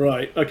 65.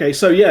 Right. Okay.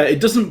 So yeah, it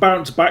doesn't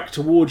bounce back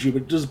towards you,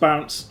 but it does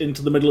bounce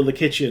into the middle of the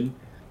kitchen.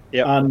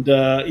 Yep. And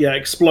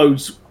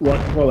explodes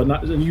right. Well,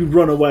 and you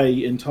run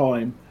away in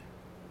time.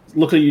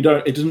 Luckily, you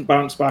don't. It doesn't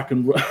bounce back,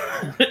 and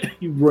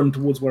you run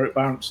towards where it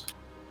bounced.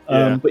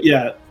 Yeah. But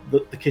yeah,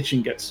 the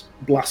kitchen gets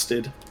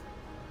blasted.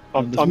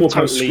 And there's more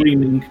kind of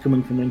screaming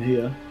coming from in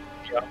here.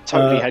 Yeah,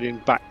 totally heading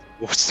back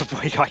towards the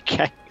way I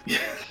came.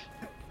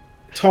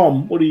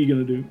 Tom, what are you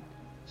going to do?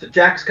 So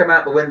Jack's come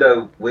out the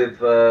window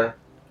with.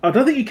 I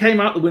don't think you came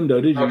out the window,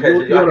 did you?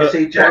 Okay, so I can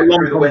see Jack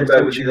through the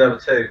window with these other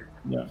two.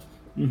 Yeah.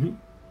 Mm-hmm.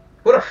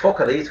 What the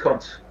fuck are these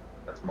cunts?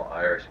 That's not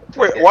Irish.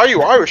 Wait, why are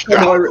you Irish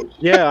now?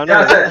 Yeah, I know.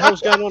 What the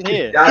hell's going on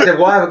here? Yeah, I said,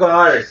 why have I got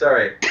Irish?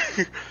 Sorry.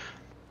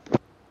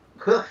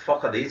 Who the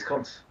fuck are these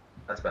cunts?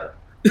 That's better.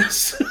 They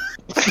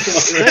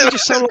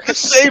just sound like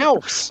a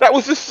mouse. That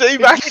was the same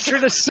You're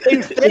accent. the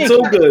same thing. It's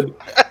all good.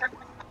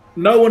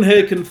 No one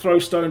here can throw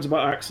stones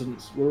about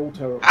accents. We're all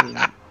terrible.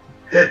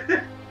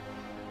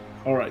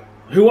 All right.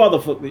 Who are the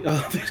fuck? What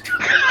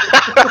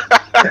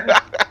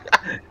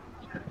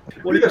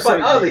Who the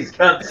fuck are these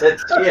cunts?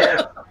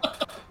 Yeah.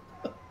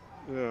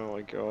 Oh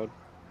my god.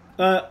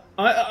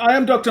 I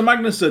am Dr.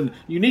 Magnuson.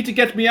 You need to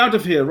get me out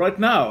of here right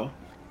now.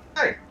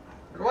 Hey,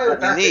 why What would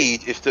that we be?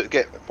 need is to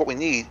get. What we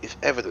need is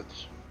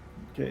evidence.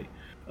 Okay.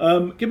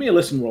 Give me a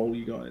listen roll,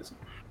 you guys.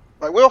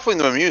 Like we're offering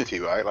them immunity,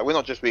 right? Like we're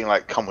not just being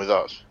like, come with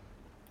us.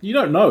 You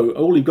don't know.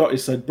 All you've got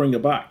is said, bring her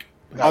back.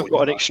 I've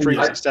got an extreme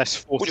I- success,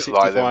 4 We'll to just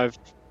lie then.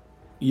 65.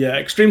 Yeah,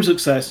 extreme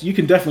success. You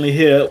can definitely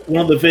hear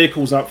one of the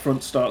vehicles out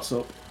front starts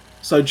up.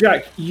 So,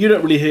 Jack, you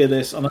don't really hear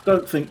this, and I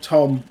don't think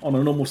Tom on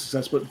a normal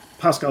success, but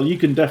Pascal, you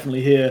can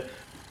definitely hear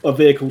a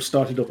vehicle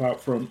started up out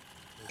front.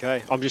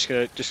 Okay, I'm just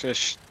gonna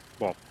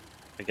well,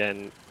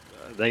 again,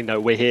 they know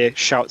we're here.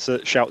 Shout to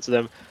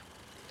them.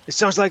 It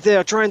sounds like they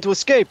are trying to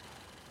escape.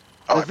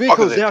 The Alright,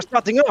 vehicles, fuck they it. are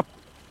starting up.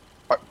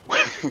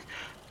 Can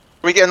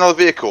we get another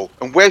vehicle?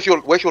 And where's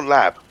your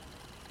lab?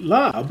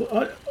 Lab?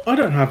 I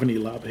don't have any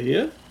lab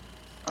here.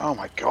 Oh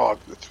my god.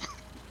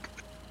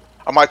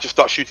 I might just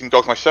start shooting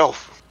dogs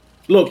myself.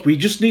 Look, we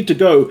just need to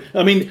go.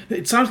 I mean,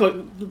 it sounds like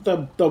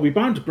they'll be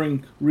bound to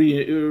bring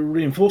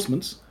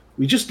reinforcements.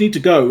 We just need to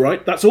go,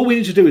 right? That's all we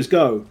need to do is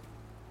go.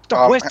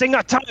 Stop wasting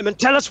our time and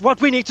tell us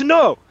what we need to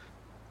know.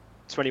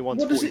 21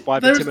 to What is it?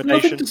 45 There's nothing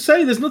intimidation. to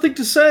say. There's nothing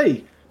to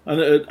say.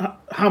 And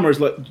Hammer is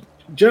like,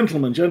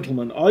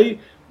 gentlemen, I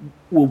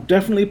will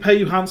definitely pay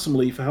you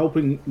handsomely for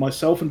helping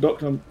myself and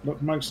Dr.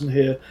 Magnuson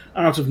here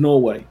out of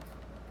Norway.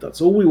 That's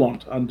all we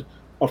want. And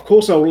of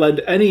course, I will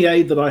lend any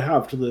aid that I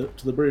have to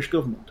the British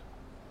government.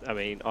 I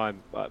mean,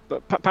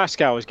 but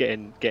Pascal is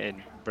getting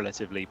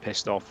relatively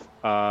pissed off.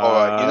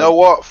 Alright, you know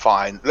what?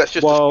 Fine. Let's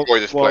just destroy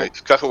this place.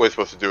 'Cause that's what we're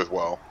supposed to do as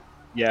well.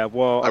 Yeah,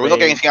 well, Like, we're not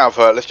getting anything out of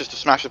her. Let's just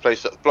smash the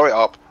place, blow it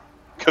up,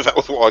 because that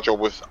was what our job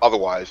was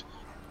otherwise.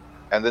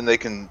 And then they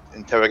can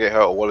interrogate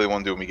her, or what do they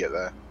want to do when we get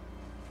there?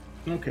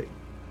 Okay.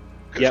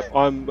 Yep,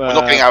 I'm. We're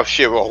not getting out of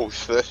sheer rolls,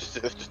 so let's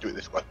just do it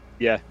this way.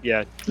 Yeah.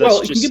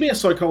 Well, you can give me a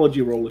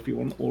psychology roll if you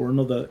want, or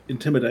another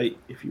intimidate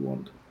if you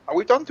want. Are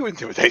we done to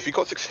intimidate? We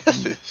got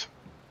successes.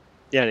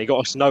 Yeah, and he got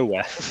us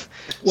nowhere.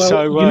 Well,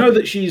 So, you know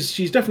that she's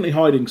definitely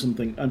hiding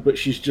something, but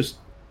she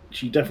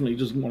definitely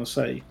doesn't want to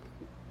say.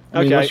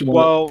 I mean, Okay, unless you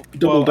want to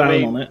double down I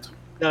mean, on it.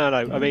 No.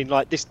 I mean,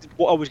 like this.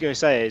 What I was going to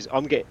say is,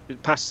 I'm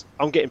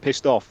getting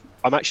pissed off.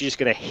 I'm actually just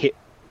going to hit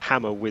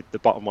Hammer with the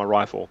butt of my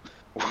rifle.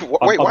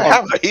 Wait, why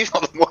Hammer? He's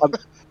not the one.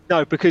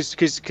 No, because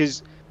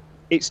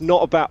it's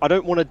not about. I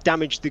don't want to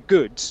damage the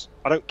goods.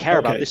 I don't care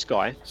about Okay. this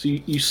guy. So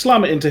you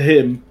slam it into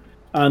him,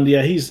 and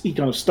yeah, he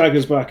kind of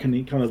staggers back and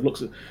he kind of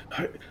looks at.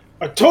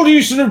 I told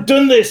you shouldn't have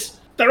done this.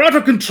 They're out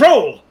of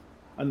control.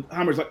 And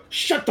Hammer's like,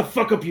 "Shut the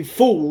fuck up, you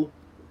fool!"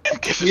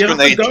 Guess We it's have to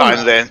grenade go time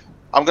now. then.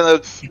 I'm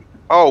gonna.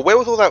 Oh, where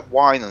was all that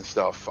wine and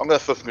stuff? I'm gonna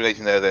throw some grenades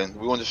in there then.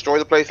 We want to destroy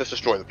the place? Let's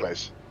destroy the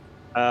place.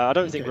 I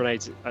don't think Okay.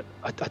 grenades.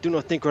 I do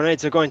not think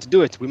grenades are going to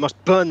do it. We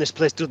must burn this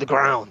place to the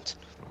ground.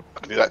 I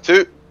can do that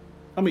too.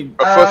 I mean,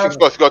 But first things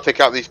first, we've got to take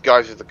out these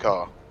guys with the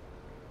car.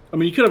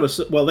 you could have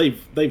well,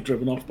 they've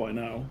driven off by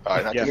now. Alright,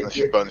 in that Yeah. case, let's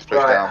just burn this place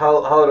Right, down.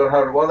 hold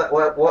on.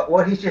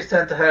 What he's just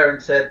turned to her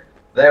and said,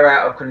 they're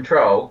out of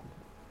control.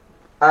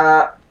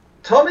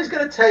 Tom is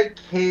going to take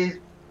his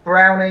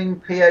Browning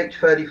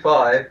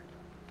PH-35,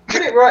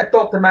 put it right at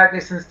Dr.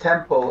 Magnuson's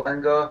temple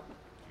and go,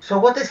 so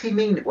what does he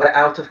mean we're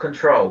out of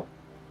control?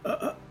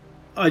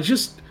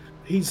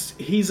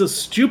 He's a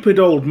stupid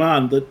old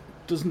man that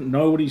doesn't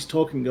know what he's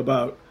talking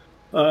about.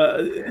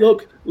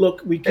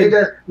 Look, we can. He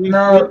goes,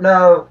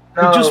 no.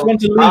 We just want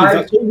to leave.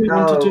 That's all we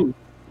want to do.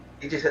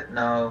 He just said,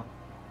 no,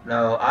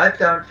 I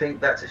don't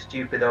think that's a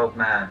stupid old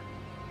man.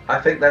 I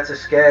think that's a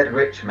scared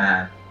rich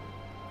man.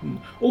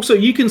 Also,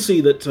 you can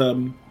see that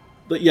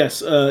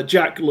yes,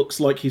 Jack looks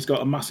like he's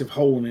got a massive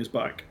hole in his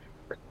back.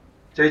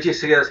 So he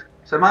just goes,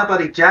 so my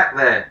buddy Jack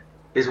there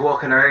is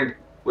walking around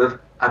with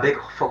a big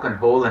fucking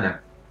hole in him.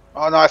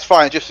 Oh no, it's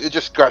fine. It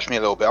just scratched me a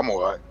little bit. I'm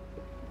alright.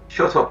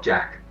 Shut up,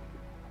 Jack.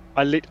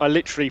 I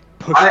literally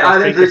pushed I my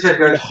literally finger just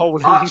through go, the hole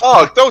in "Ah, his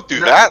Oh, don't do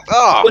that.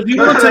 Oh. But if you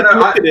No, want to no, take a no,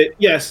 look at it,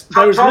 yes,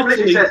 there is Tom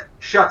literally literally says,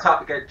 shut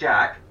up again,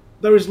 Jack.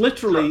 there is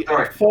literally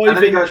Sorry. a And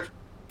then he goes,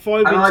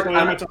 5 and I- inch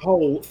diameter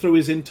hole through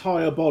his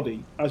entire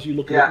body as you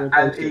look at it. yeah, more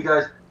and closely. he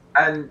goes,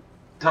 and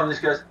Tom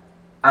just goes,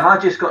 and I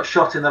just got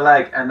shot in the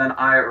leg and then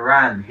I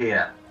ran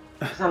here.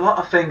 There's a lot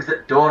of things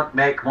that don't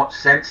make much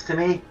sense to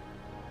me.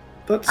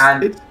 That's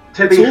And it's,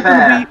 to it's be all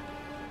gonna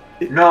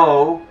fair,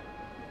 no,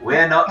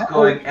 we're not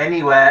going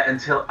anywhere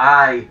until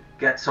I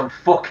get some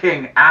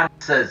fucking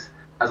answers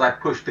as I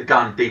push the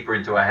gun deeper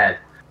into her head.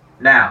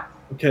 Now,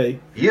 okay.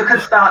 you can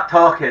start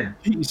talking,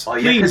 Please, or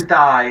you can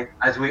die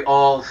as we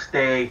all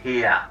stay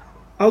here.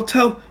 I'll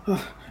tell.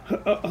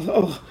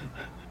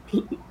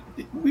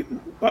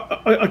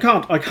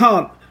 I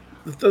can't.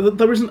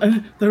 There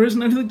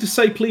isn't anything to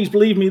say. Please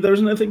believe me. There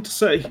isn't anything to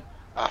say.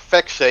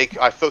 Feck's sake,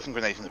 I throw some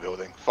grenades in the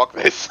building. Fuck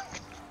this.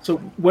 So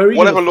where are you?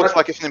 Whatever looks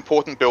like it's an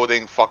important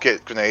building, fuck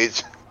it,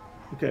 grenades.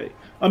 Okay.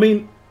 I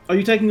mean, are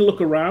you taking a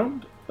look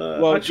around?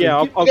 Well, actually,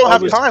 yeah, We don't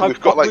have time, we've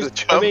got like the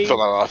Germans on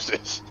our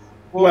asses.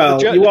 Well,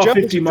 the you are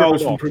Germans 50 have miles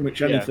driven from off. pretty much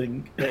Yeah.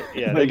 anything.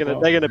 Yeah,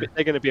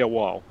 they're gonna be a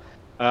while.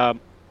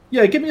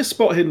 Yeah, give me a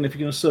spot hidden if you're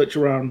going to search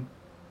around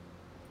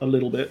a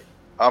little bit.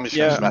 I'm just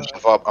going Yeah. to smash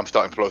stuff up. I'm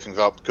starting to blow things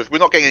up because we're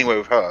not getting anywhere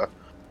with her.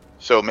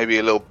 So maybe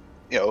a little,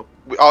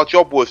 our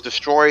job was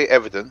destroy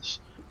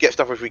evidence, get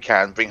stuff if we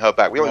can, bring her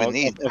back. We don't even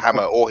need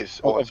Hammer or his.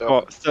 I've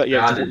got 38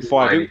 Yeah, I to didn't 45.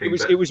 find It anything,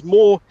 was but- it was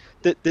more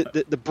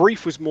the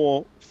brief was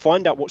more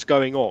find out what's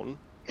going on.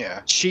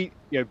 Yeah.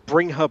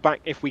 Bring her back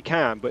if we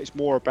can, but it's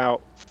more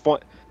about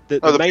the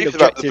No, the main brief is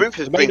about- the objective. brief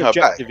is The bring main her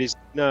back. objective is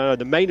no.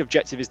 The main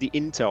objective is the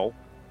intel,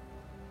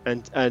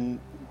 and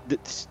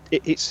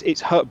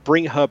it's her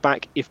bring her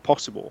back if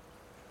possible.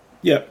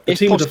 Yeah, the If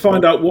team to possible,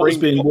 find out what is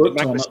bring being Dr. worked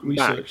on at Magnuson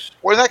back. research.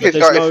 Well, in that But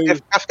case, there's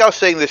if Pascal's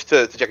saying this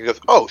to Jack, he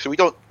goes, "Oh, so we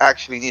don't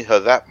actually need her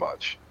that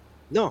much."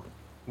 No,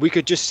 we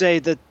could just say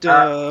that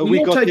we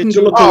you're got taking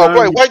the a look Oh, around.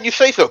 wait, why didn't you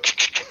say so?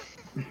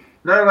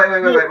 No,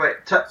 wait.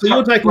 So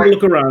you're taking a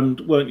look around,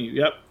 weren't you?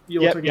 Yep.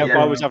 You're taking a look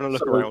I was around. having a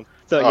look So- around.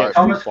 38 Alright. to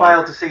Thomas 45.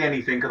 failed to see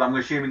anything because I'm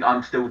assuming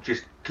I'm still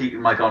just keeping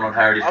my gun on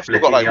her and I've just still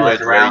flicking got like the eyes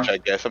red around. rage, I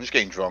guess. I'm just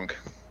getting drunk.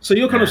 So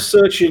you're kind of Yeah.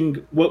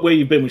 searching where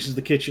you've been, which is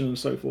the kitchen and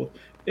so forth.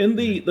 In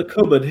the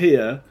cupboard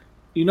here,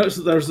 you notice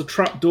that there's a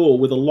trap door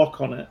with a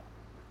lock on it.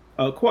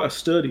 Quite a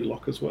sturdy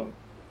lock as well.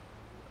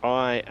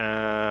 I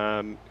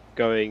am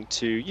going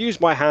to use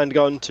my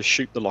handgun to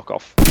shoot the lock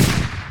off.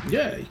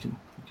 Yeah, you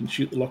can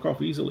shoot the lock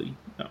off easily.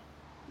 Yeah.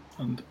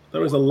 And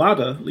there is a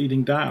ladder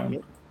leading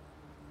down.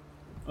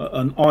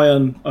 An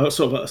iron,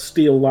 sort of a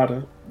steel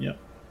ladder. Yeah.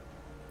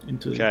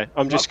 Into Okay,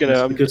 I'm just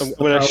gonna because I'm the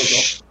gonna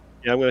power's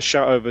I'm gonna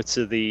shout over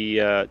to the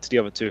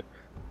other two.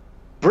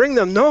 Bring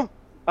them, no?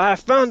 I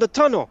found a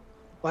tunnel.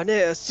 By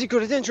a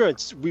secret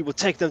entrance. We will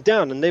take them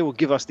down, and they will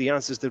give us the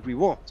answers that we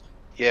want.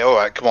 Yeah, all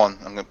right, come on.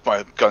 I'm gonna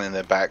put a gun in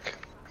their back.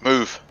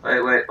 Move.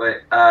 Wait.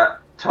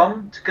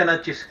 Tom's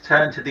gonna just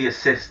turn to the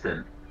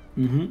assistant.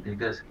 Mm-hmm. He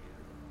goes,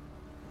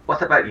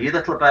 "What about you,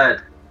 little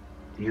bird?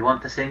 Do you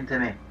want to sing to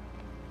me?"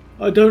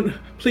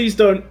 Please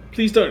don't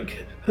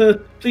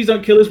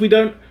kill us.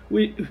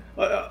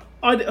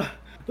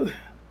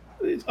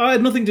 I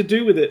had nothing to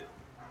do with it.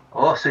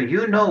 Oh, so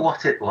you know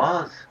what it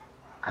was,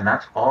 and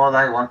that's all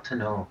I want to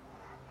know.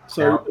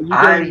 So Now,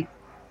 are you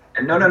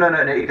going-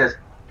 No. He goes,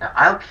 "Now,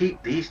 I'll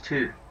keep these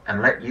two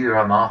and let you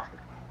run off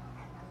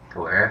to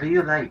wherever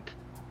you like,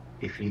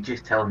 if you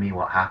just tell me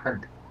what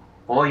happened.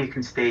 Or you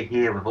can stay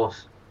here with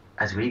us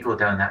as we go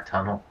down that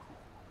tunnel."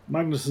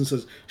 Magnuson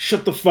says,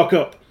 "Shut the fuck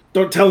up!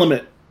 Don't tell him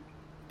it."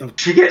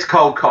 She gets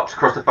cold cops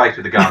across the face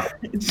with a gun.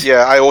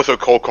 Yeah, I also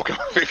cold cock him.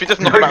 If he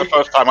doesn't knock him out the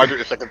first time, I do it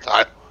the second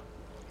time.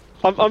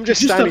 I'm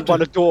just You just standing have by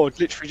to- the door,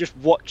 literally just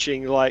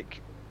watching, like,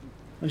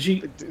 And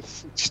she,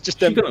 just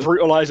them got-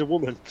 brutalize a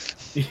woman.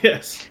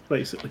 yes,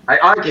 basically.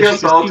 I kill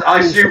she's dogs, just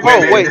I keep shoot calls.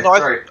 women. Oh wait, no,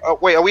 Sorry.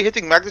 wait. Are we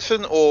hitting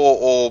Magnuson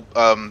or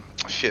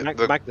shit?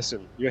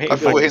 Magnuson, you're I hitting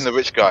thought we were hitting Magnuson. the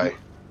rich guy.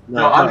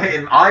 No, I'm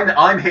hitting.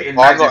 I'm hitting.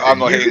 I'm Magnuson.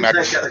 not You hitting can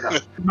take Magnuson. the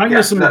gun. Magnuson Yeah,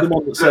 was the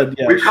one that said,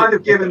 yeah. We've kind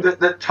of given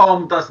that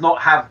Tom does not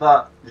have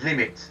the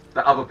limit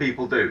that other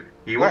people do.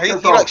 He will No, he kill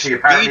like dogs. He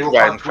apparently speed will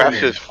ran punch women.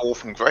 crashes fall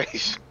from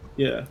grace.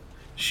 Yeah.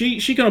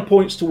 She kind of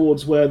points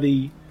towards where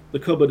the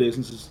cupboard is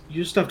and says,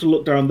 "You just have to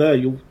look down there.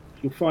 You'll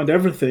find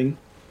everything."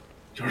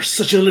 "You're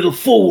such a little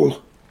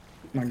fool,"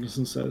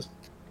 Magnuson says.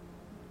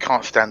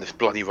 Can't stand this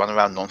bloody run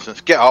around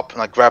nonsense. Get up,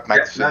 and I grab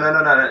Magnuson.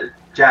 No.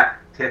 Jack,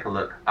 take a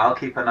look. I'll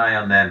keep an eye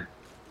on them.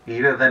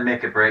 Either of them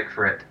make a break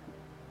for it,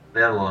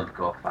 they won't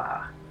go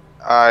far.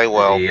 Hang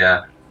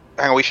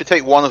on, we should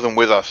take one of them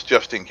with us,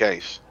 just in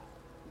case.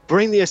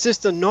 Bring the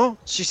assistant, no?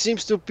 She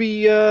seems to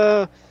be,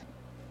 No.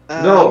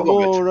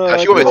 more,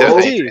 She won't do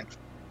anything.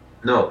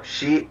 No,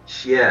 she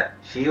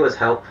was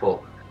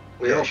helpful.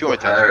 We Yeah, don't she put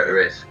won't her touch at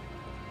risk.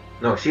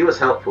 No, she was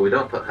helpful. We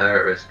don't put her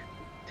at risk.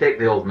 Take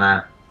the old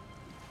man.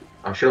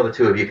 I'm sure the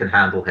two of you can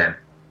handle him.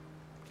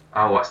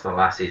 I'll watch the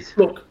lassies.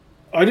 Look,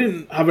 I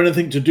didn't have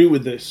anything to do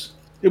with this.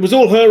 It was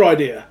all her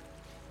idea.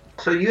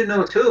 So you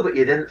know too, but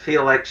you didn't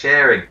feel like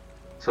sharing.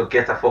 So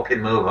get a fucking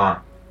move on.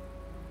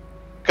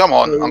 Come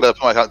on, I'm going to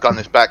put my gun in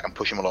his back and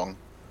push him along.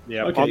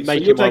 Yeah, Okay, I'm so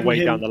making you're my taking way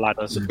him- down the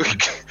ladder. This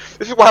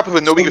is what happens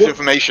when nobody So gets what-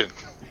 information.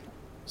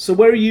 So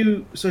where are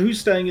you? So who's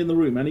staying in the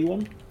room?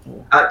 Anyone?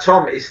 Or...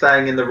 Tom is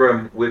staying in the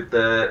room with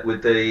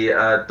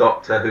the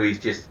doctor who he's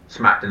just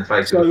smacked in the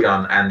face with a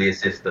gun, and the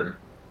assistant.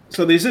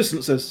 So the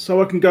assistant says,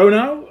 "So I can go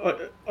now?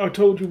 I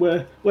told you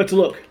where to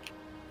look.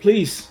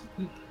 Please,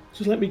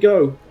 just let me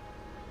go."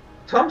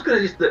 Tom's going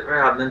to just look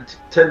around and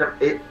turn.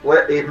 Is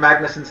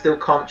Magnuson still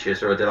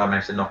conscious, or did I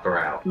manage to knock her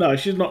out? No,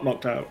 she's not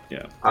knocked out.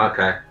 Yeah.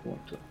 Okay.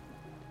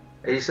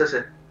 He says,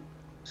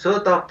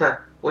 "So,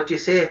 Doctor, what do you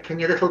say? Can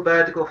your little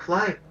bird go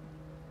fly?"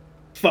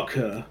 Fuck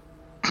her.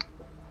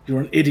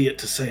 You're an idiot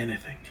to say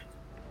anything.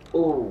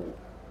 Oh.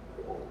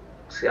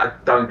 See, I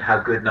don't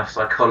have good enough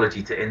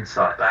psychology to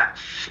insight that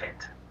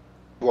shit.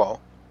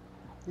 Well,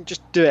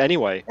 Just do it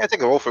anyway. yeah,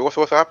 take a roll through.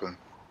 What's happened?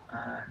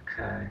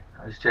 Okay.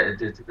 I was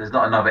checking. There's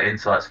not another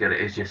insight skill.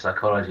 It is just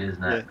psychology,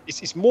 isn't Yeah. it?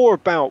 It's more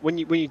about when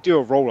you do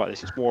a role like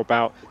this. It's more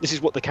about this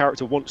is what the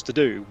character wants to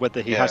do,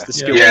 whether he has the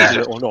skills Yeah. to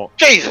do it or not.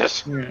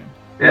 Jesus! Yeah.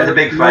 Yeah, it's a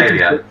big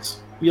failure.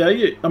 Yeah,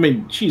 I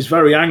mean, she's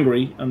very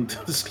angry, and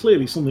there's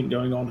clearly something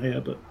going on here,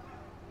 but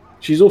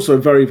she's also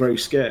very, very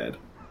scared.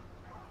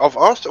 I've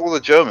asked all the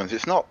Germans.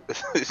 It's not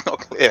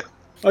clear.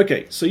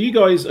 Okay, so you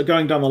guys are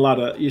going down the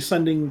ladder. You're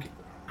sending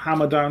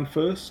Hammer down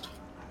first.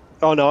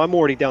 Oh no, I'm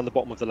already down the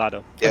bottom of the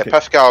ladder. Yeah, Okay.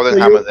 Pascal, then So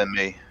Hammer, you're- then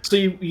me. So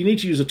you need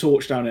to use a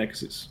torch down here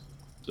because it's...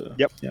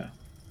 Yep. Yeah.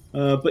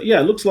 But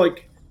yeah, it looks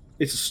like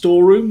it's a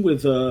storeroom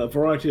with a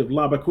variety of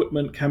lab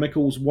equipment,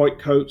 chemicals, white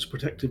coats,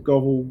 protective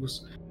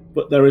goggles.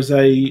 But there's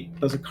a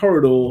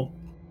corridor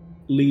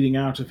leading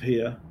out of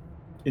here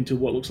into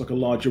what looks like a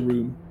larger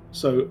room.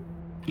 So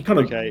you kind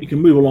of you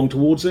can move along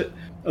towards it.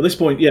 At this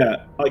point,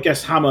 yeah, I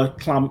guess Hammer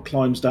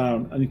climbs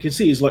down, and you can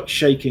see he's like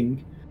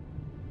shaking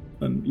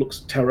and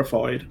looks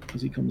terrified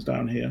as he comes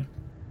down here.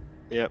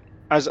 Yeah.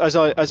 As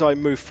I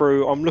move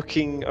through, I'm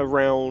looking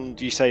around.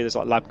 You say there's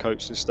like lab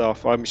coats and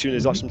stuff. I'm assuming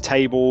there's like some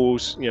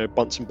tables,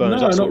 Bunsen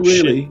burners. No, that sort not of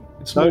shit. really.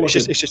 It's more No, like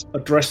it's just a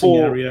dressing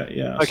for- area.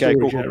 Yeah. a Okay,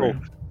 cool. storage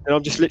area. And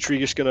I'm just literally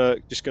just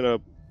gonna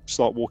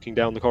start walking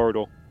down the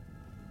corridor.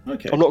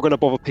 Okay. I'm not going to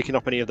bother picking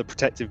up any of the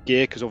protective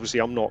gear because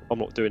obviously I'm not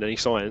doing any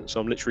science.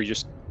 I'm literally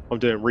I'm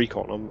doing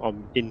recon.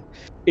 I'm in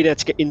there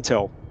to get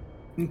intel.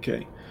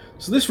 Okay.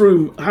 So this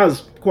room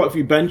has quite a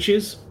few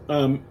benches,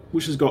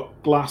 which has got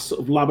glass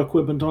sort of lab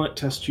equipment on it,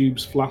 test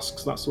tubes,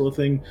 flasks, that sort of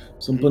thing,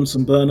 some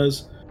Bunsen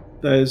burners.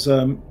 There's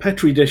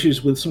Petri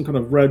dishes with some kind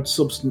of red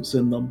substance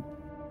in them.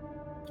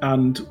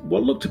 And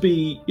what look to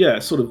be,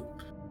 sort of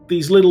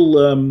these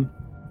little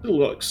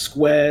like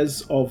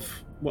squares of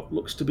what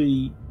looks to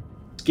be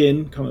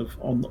skin kind of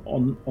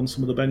on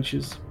some of the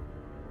benches.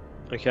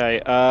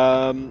 Okay.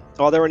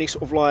 Are there any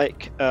sort of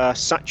like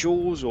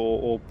satchels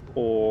or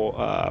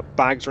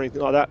bags or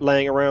anything like that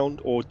laying around,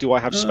 or do I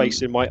have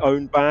space in my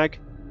own bag?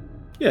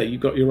 Yeah,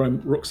 you've got your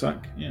own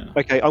rucksack. Yeah.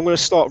 Okay, I'm going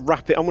to start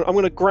wrapping. I'm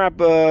going to grab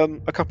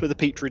a couple of the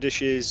petri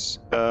dishes,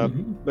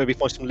 maybe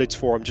find some lids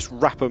for them, just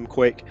wrap them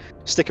quick,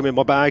 stick them in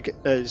my bag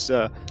as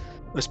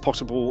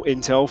possible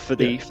intel for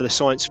the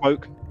science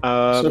folk.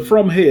 So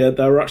from here,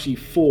 there are actually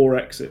 4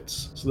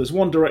 exits. So there's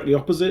one directly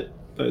opposite.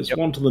 There's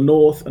one to the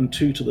north and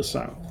 2 to the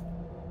south.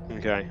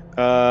 Okay.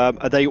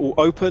 Are they all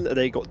open? Are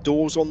they got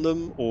doors on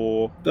them,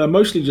 or? They're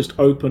mostly just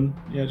open.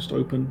 Yeah, just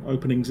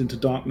openings into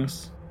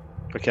darkness.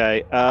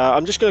 Okay.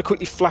 I'm just going to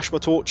quickly flash my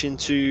torch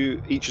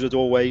into each of the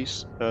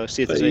doorways,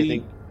 see if there's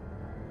anything.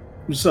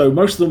 So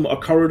most of them are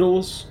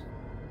corridors.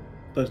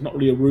 There's not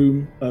really a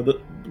room.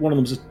 One of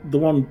them's the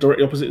one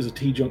directly opposite is a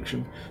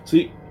T-junction. So,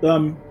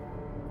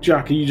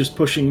 Jack, are you just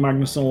pushing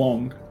Magnuson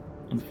along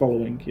and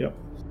following? Yep.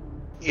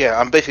 Yeah,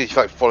 I'm basically just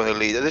like following the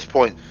lead. At this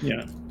point,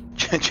 Yeah.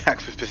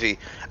 Jack's was busy,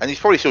 and he's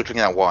probably still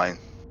drinking that wine.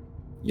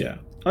 Yeah.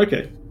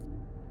 Okay.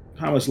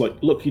 Hammer's like,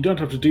 look, you don't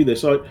have to do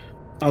this.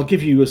 I'll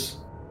give you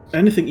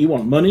anything you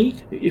want. Money?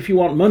 If you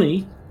want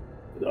money,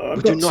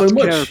 I've got so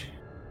much.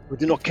 We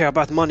do not care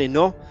about money,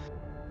 no?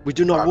 We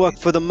do not work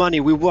for the money.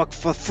 We work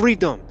for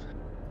freedom.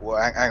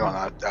 Well, hang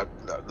on.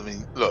 I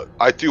mean, look,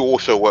 I do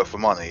also work for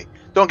money.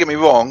 Don't get me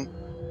wrong,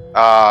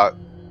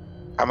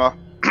 Hammer.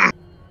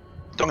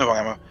 Don't get me wrong,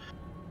 Hammer.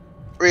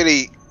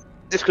 Really,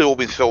 this could have all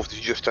been solved if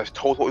you just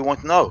told what we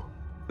want to know.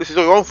 This is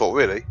all your own fault,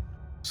 really.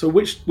 So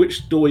which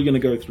door are you going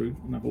to go through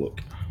and have a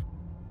look?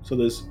 So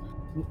there's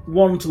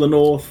one to the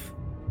north,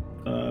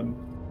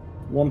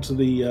 one to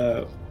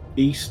the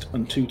east,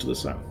 and two to the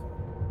south.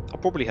 I'll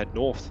probably head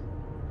north.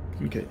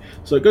 Okay,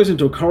 so it goes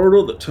into a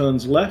corridor that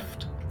turns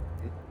left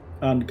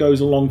and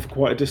goes along for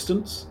quite a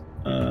distance,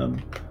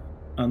 and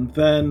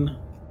then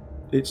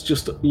it's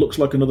just looks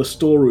like another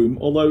storeroom.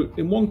 Although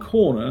in one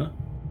corner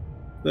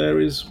there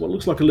is what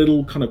looks like a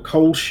little kind of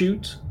coal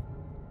chute,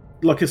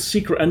 like a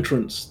secret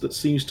entrance that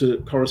seems to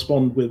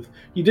correspond with.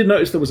 You did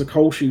notice there was a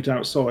coal chute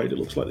outside. It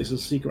looks like this is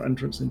a secret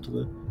entrance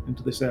into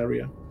this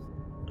area.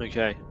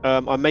 Okay.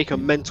 I make a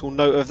mental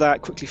note of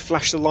that. Quickly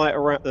flash the light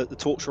around, the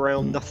torch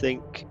around.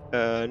 Nothing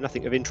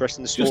of interest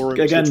in the storeroom.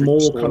 Just again,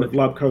 more kind of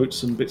lab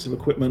coats and bits of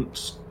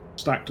equipment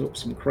stacked up,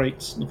 some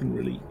crates. Nothing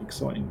really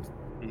exciting.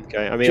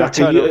 Okay. I mean, Jack,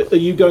 are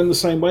you going the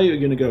same way, or are you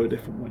going to go a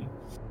different way?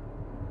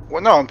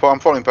 Well, no, I'm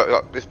following.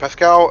 It's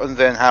Pascal, and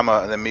then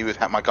Hammer, and then me with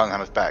my gun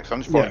Hammer's back. So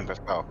I'm just following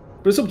Pascal.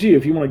 But it's up to you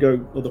if you want to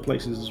go other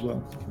places as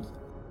well.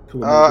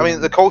 I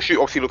mean, the coal chute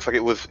obviously looks like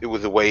it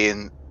was a way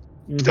in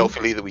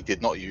stealthily that we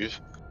did not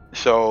use.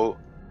 So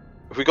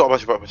if we got a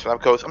bunch of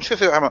lab coats, I'm just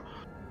gonna say, Hammer.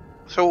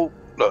 So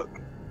look,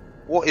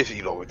 what is it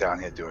you lot were down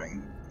here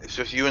doing? It's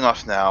just you and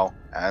us now,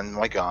 and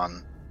my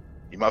gun.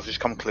 You might as well just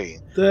come clean.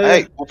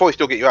 Hey, we'll probably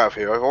still get you out of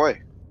here either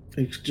way.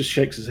 He just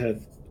shakes his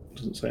head,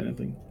 doesn't say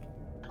anything.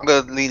 I'm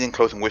gonna lean in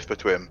close and whisper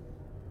to him.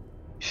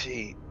 You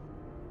see,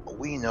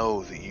 we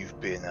know that you've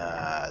been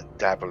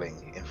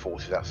dabbling in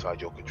forces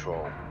outside your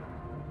control.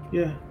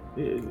 Yeah,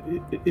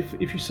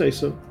 if you say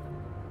so.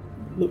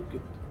 Look,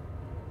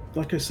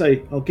 like I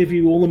say, I'll give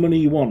you all the money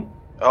you want.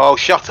 Oh,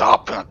 shut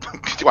up!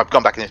 I've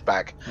gone back in his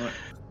bag. Right.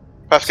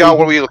 Pascal,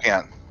 what were you looking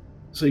at?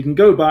 So you can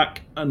go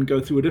back and go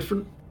through a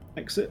different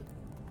exit.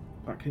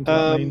 Back into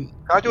that main.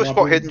 Can I do a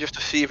spot hidden just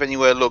to see if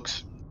anywhere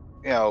looks,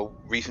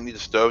 recently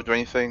disturbed or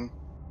anything?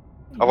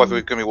 Otherwise,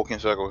 we're going to be walking in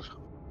circles.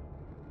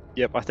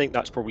 Yep, I think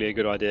that's probably a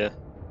good idea.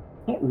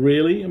 Not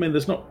really. I mean,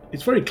 there's not.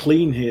 It's very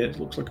clean here. It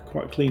looks like a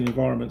quite clean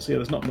environment. So yeah,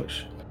 there's not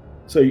much.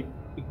 So you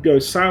go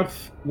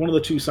south. One of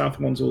the two south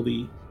ones or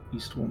the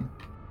east one.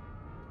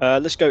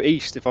 Let's go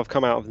east. If I've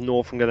come out of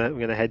north, I'm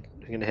gonna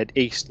head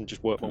east and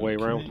just work my way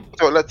around.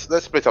 So let's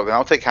split up then.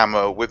 I'll take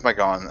Hammer with my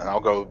gun, and I'll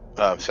go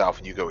south,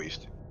 and you go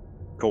east.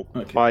 Cool.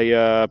 Okay.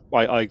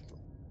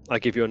 I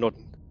give you a nod.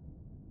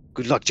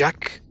 Good luck,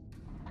 Jack.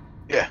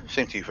 Yeah,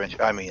 same to you, French.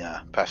 I mean,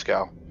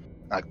 Pascal.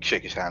 I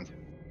shake his hand.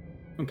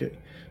 Okay,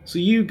 so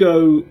you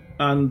go,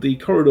 and the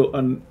corridor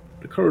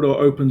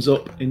opens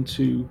up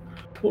into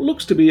what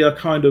looks to be a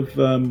kind of.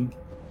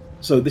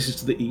 So this is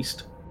to the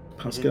east,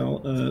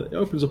 Pascal. It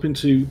opens up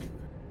into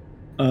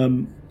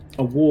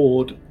a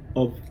ward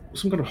of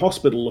some kind of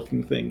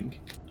hospital-looking thing,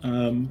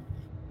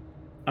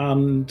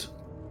 and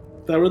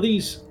there are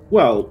these.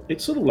 Well,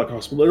 it's sort of like a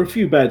hospital. There are a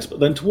few beds, but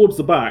then towards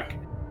the back,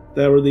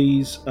 there are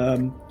these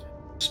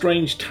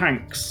strange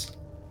tanks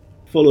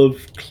full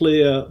of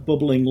clear,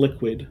 bubbling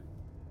liquid.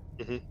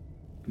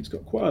 It's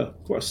got quite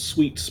a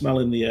sweet smell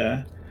in the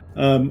air,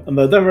 and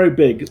they're very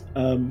big,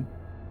 and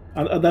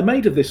they're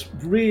made of this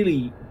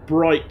really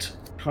bright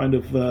kind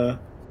of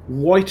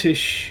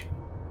whitish,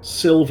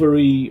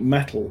 silvery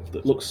metal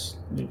that looks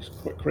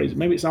quite crazy.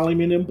 Maybe it's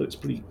aluminium, but it's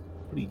pretty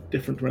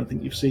different from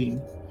anything you've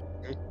seen.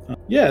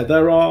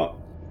 There are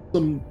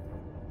some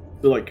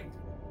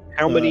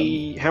how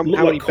many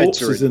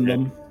corpses beds are in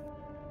them.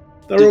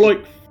 There are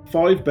like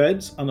 5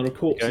 beds, and there are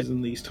corpses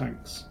in these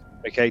tanks.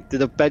 Okay. Do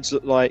the beds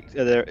look like?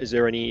 Is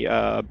there any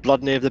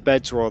blood near the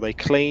beds, or are they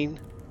clean?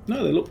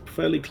 No, they look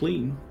fairly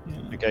clean.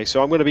 Yeah. Okay,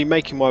 so I'm going to be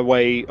making my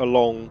way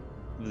along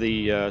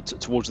the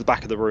towards the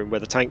back of the room where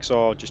the tanks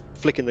are, just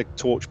flicking the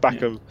torch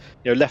back and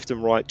left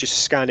and right,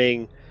 just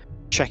scanning,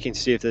 checking to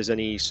see if there's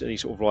any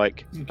sort of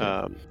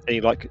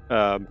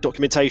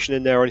documentation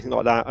in there or anything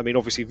like that. I mean,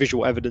 obviously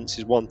visual evidence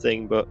is one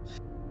thing, but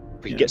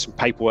if we can get some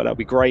paperwork, that'd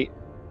be great.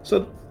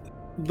 So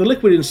the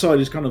liquid inside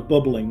is kind of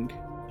bubbling,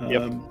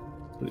 Yep.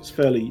 but it's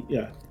fairly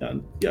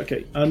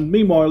okay. And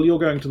meanwhile, you're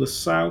going to the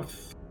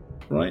south,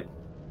 right?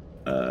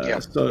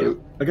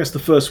 So I guess the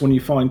first one you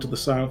find to the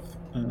south,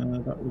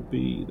 that would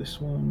be this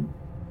one.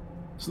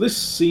 So this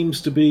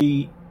seems to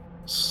be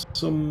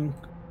some.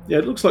 Yeah,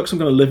 it looks like some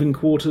kind of living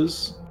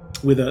quarters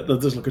with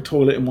there's like a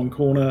toilet in one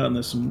corner, and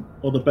there's some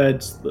other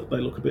beds that they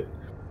look a bit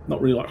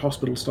not really like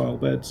hospital style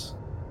beds.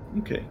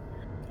 Okay.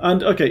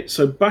 And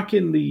so back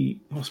in the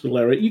hospital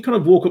area, you kind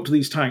of walk up to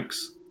these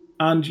tanks,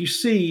 and you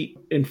see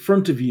in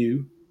front of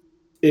you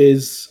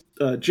is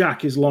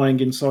Jack is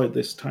lying inside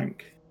this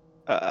tank.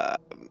 And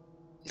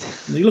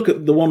you look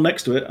at the one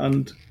next to it,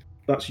 and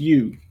that's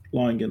you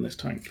lying in this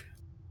tank.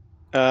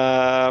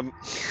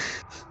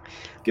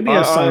 Give me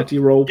a sanity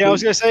roll, please. Yeah, I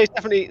was going to say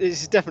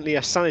this is definitely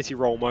a sanity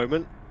roll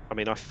moment. I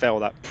mean, I fell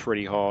that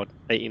pretty hard,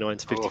 89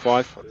 to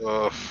 55.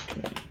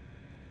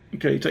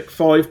 Okay, you take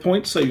 5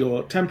 points, so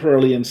you're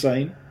temporarily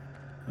insane.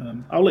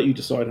 I'll let you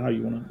decide how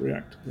you want to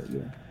react.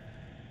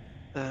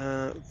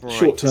 Right.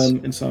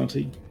 Short-term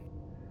insanity.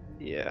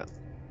 Yeah.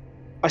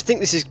 I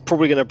think this is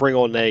probably going to bring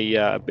on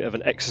a bit of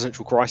an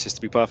existential crisis, to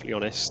be perfectly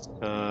honest.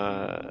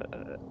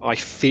 I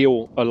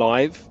feel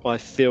alive. I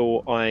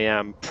feel I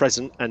am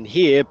present and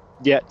here,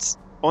 yet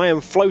I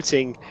am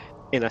floating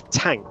in a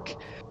tank.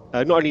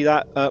 Not only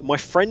that, my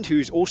friend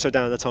who's also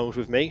down in the tunnels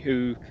with me,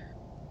 who,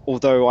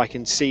 although I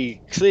can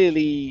see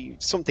clearly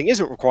something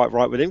isn't quite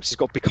right with him because he's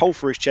got a big hole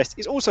for his chest,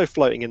 is also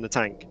floating in the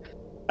tank.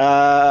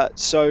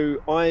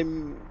 So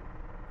I'm...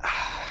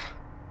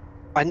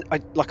 I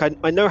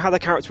know how the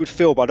character would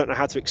feel, but I don't know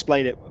how to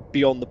explain it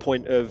beyond the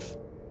point of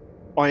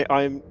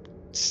I'm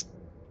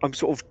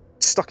sort of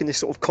stuck in this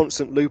sort of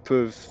constant loop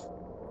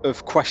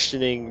of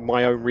questioning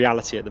my own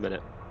reality at the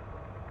minute.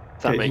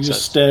 If that Okay, makes you're sense.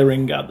 just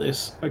staring at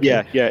this. Okay.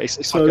 Yeah.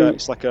 It's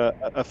like a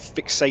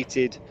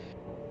fixated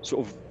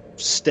sort of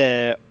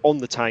stare on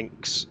the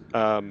tanks.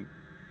 I'm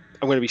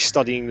going to be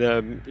studying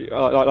them.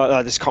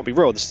 This can't be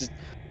real.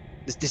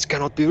 This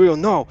cannot be real.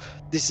 No,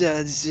 this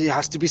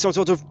has to be some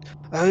sort of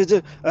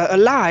a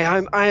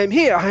lie. I am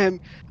here.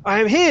 I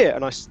am here.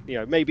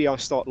 And maybe I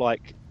start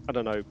like, I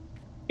don't know,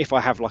 if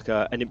I have like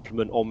an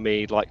implement on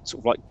me, like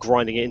sort of like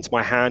grinding it into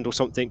my hand or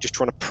something, just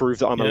trying to prove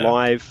that I'm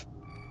alive.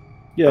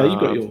 Yeah, you've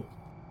got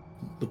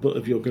the butt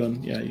of your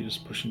gun. Yeah, you're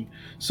just pushing.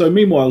 So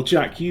meanwhile,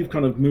 Jack, you've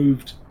kind of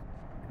moved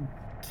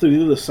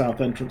through the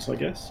south entrance, I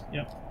guess.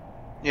 Yeah.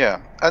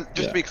 Yeah, and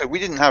just to be clear, we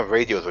didn't have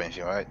radios or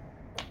anything, right?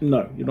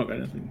 No, you're not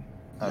getting anything.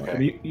 Okay. I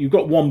mean, you've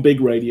got one big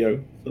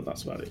radio, but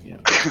that's about it. Yeah.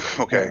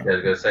 Okay. I was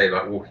going to say,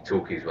 like,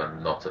 walkie-talkies were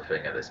not a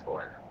thing at this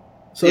point.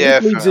 So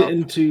this leads it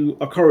into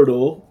a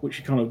corridor, which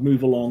you kind of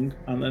move along,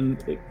 and then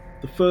it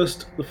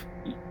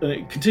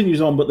continues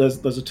on, but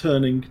there's a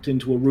turning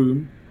into a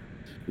room.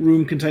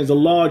 Room contains a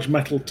large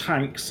metal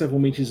tank, several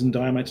meters in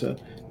diameter.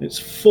 It's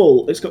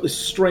full. It's got this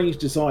strange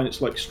design. It's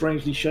like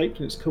strangely shaped,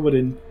 and it's covered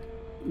in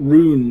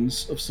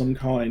runes of some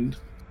kind.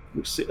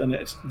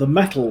 The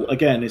metal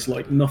again is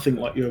like nothing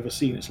like you've ever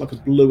seen. It's like a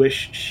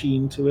bluish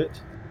sheen to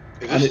it,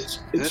 Is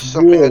this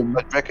warm. something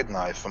I'd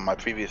recognize from my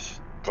previous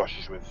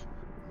brushes with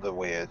the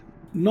weird?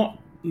 Not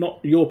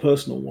your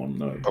personal one,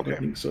 no. Okay. I don't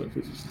think so.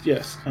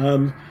 Yes,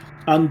 and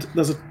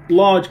there's a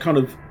large kind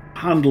of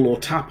handle or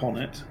tap on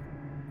it,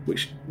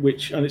 which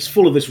and it's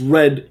full of this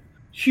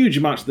huge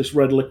amounts of this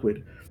red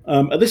liquid.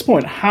 At this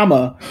point,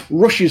 Hammer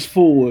rushes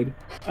forward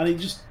and he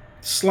just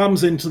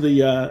slams into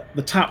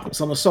the tap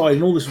that's on the side,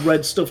 and all this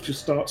red stuff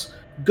just starts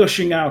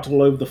gushing out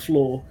all over the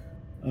floor.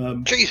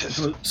 Jesus!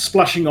 Kind of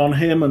splashing on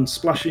him and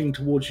splashing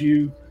towards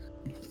you.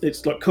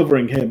 It's like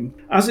covering him.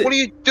 What are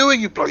you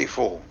doing, you bloody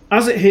fool?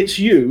 As it hits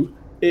you,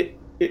 it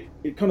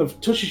kind of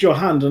touches your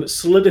hand and it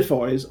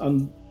solidifies,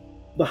 and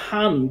the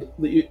hand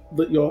that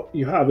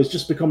you have has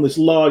just become this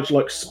large,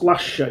 like,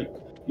 splash shape.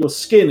 Your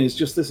skin is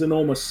just this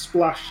enormous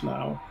splash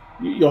now.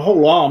 Your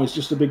whole arm is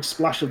just a big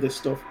splash of this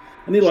stuff,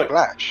 and you're like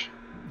splash.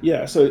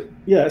 Yeah. So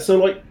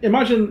like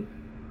imagine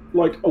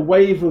like a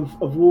wave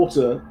of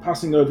water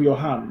passing over your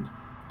hand,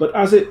 but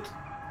as it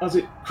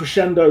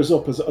crescendos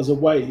up as a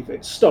wave,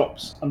 it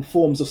stops and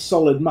forms a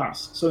solid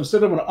mass. So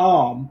instead of an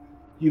arm,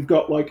 you've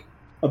got like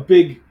a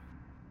big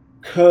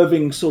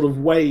curving sort of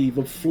wave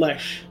of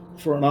flesh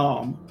for an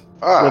arm,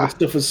 where the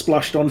stuff has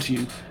splashed onto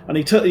you. And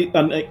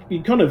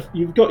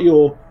you've got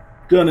your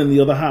gun in the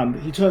other hand.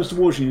 He turns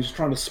towards you and he's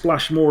trying to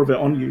splash more of it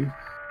on you.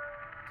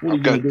 What are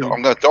you going to do?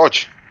 I'm going to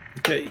dodge.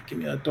 Okay, give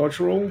me a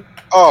dodge roll.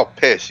 Oh,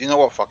 piss. You know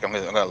what? Fuck, I'm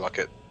going to luck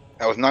it.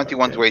 That was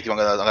 91 to 80. I'm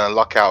going to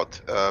luck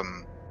out.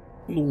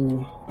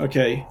 Ooh,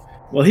 okay.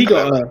 Well, he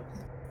got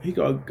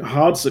a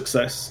hard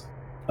success,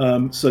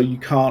 so you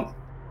can't.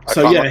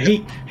 So yeah,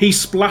 he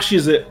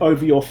splashes it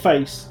over your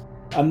face,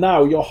 and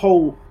now your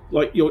whole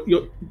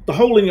the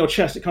hole in your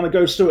chest, it kind of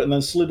goes through it and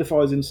then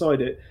solidifies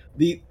inside it.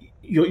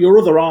 Your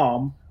other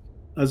arm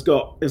has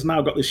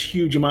now got this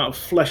huge amount of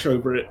flesh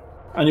over it,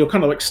 and you're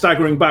kind of like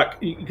staggering back.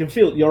 You can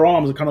feel your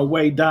arms are kind of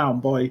weighed down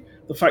by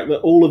the fact that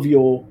all of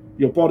your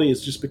body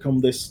has just become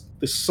this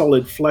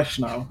solid flesh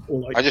now.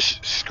 I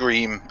just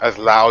scream as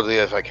loudly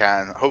as I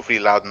can, hopefully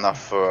loud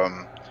enough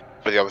for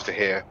the others to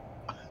hear.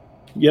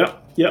 Yeah.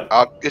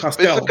 Is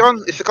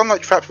the gun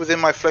like trapped within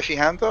my fleshy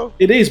hand though?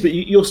 It is, but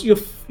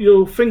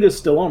your finger's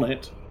still on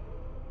it.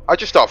 I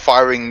just start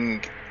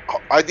firing,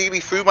 ideally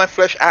through my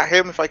flesh at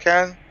him if I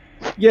can.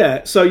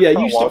 Yeah. So yeah,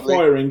 you start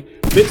firing.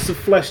 Bits of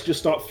flesh just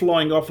start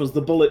flying off as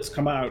the bullets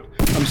come out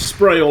and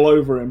spray all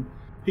over him.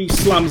 He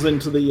slams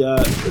into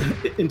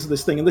into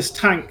this thing, and this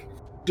tank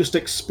just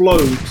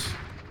explodes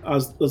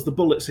as the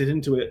bullets hit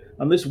into it,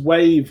 and this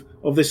wave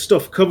of this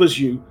stuff covers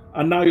you,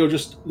 and now you're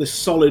just this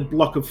solid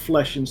block of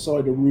flesh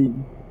inside a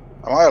room.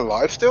 Am I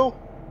alive still?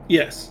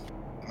 Yes.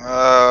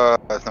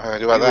 There's nothing to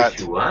do about that.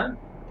 You are?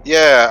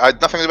 Yeah,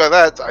 nothing about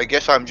that. I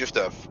guess I'm just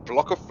a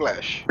block of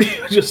flesh.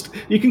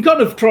 You can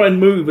kind of try and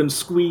move and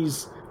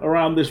squeeze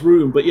around this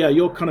room, but yeah,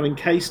 you're kind of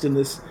encased in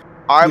this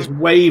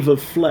wave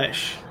of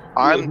flesh.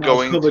 I'm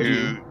going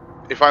to,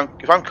 if I'm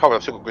covered,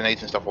 I've still got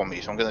grenades and stuff on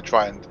me, so I'm going to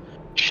try and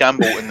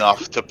shamble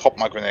enough to pop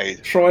my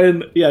grenade. Try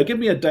and give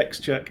me a dex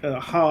check, a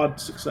hard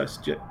success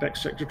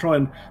dex check to try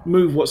and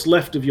move what's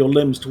left of your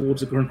limbs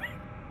towards a grenade.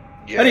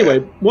 Yeah. Anyway,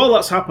 while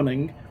that's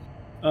happening,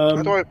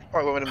 How do I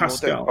roll any more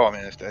Pascal. dex? Oh, I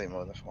mean, it's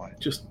anymore. That's fine.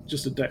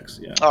 just a dex,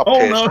 yeah. Oh, Oh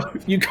piss.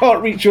 no, you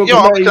can't reach your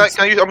Yeah, grenades.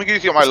 I'm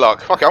using my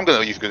luck. Fuck it, I'm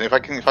gonna use grenade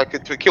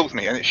if it kills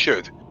me, and it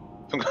should.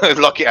 I'm gonna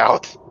luck it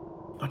out.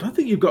 I don't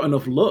think you've got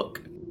enough luck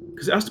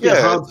because it has to be a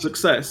Yeah. hard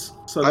success.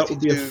 So that would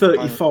be a 92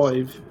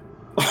 35.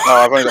 No,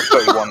 I've only got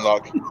 31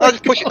 luck. No,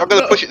 just push it. I'm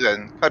gonna push it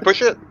then. Can I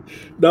push it?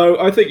 No,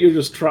 I think you're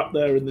just trapped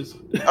there in this.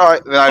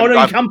 Alright, then Oh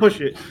no, you can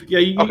push it. Yeah,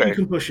 you Okay.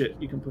 can push it.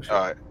 You can push it.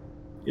 Alright.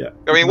 Yeah.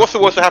 I mean, what's the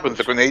worst that happens?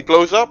 The grenade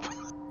blows up?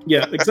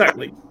 Yeah,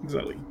 exactly.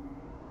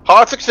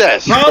 Hard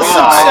success! Hard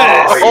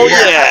success! Oh,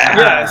 yeah!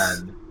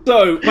 Yes.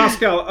 So,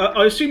 Pascal,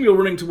 I assume you're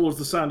running towards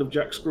the sound of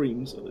Jack's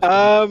screams. At this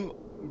point.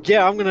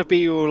 Yeah, I'm gonna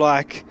be all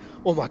like,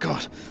 oh my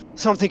god,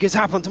 something has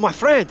happened to my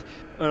friend,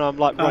 and I'm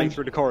like running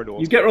through the corridors.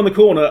 You get around the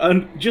corner,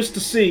 and just to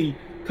see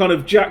kind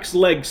of Jack's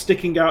leg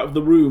sticking out of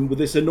the room with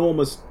this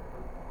enormous,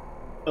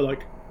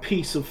 like,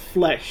 piece of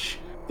flesh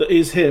that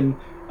is him,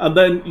 and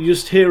then you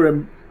just hear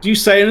him. Do you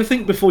say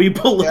anything before you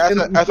pull the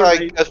pin?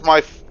 As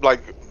my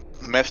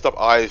messed up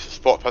eyes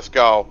spot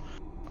Pascal,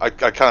 I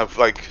kind of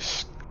like,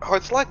 oh,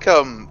 it's like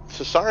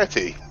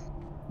society.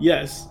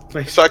 Yes.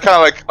 So I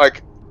kind of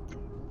like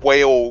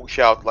wail,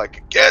 shout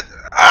like, get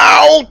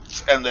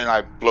out, and then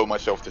I blow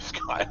myself to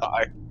sky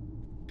high.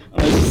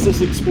 And there's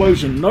this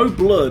explosion, no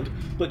blood,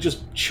 but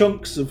just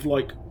chunks of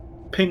like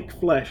pink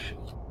flesh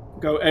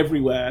go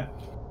everywhere.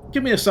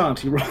 Give me a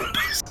sanity roll,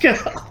 Pascal.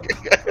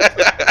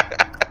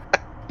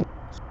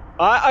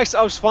 I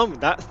was fine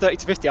with that. 30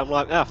 to 50. I'm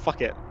like, fuck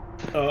it.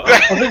 I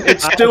think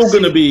it's still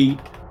going to be.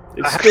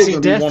 It's still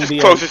going to be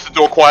 1d8. Closes the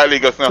door quietly,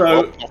 goes, no,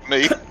 So- not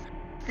me.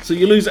 So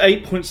you lose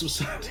 8 points of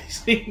sanity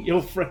seeing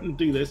your friend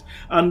do this,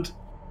 and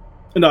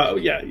no,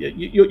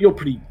 you're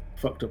pretty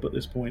fucked up at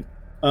this point.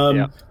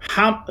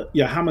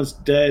 Hammer's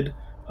dead.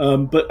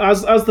 But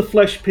as the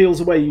flesh peels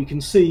away, you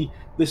can see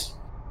this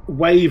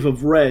wave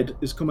of red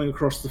is coming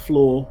across the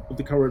floor of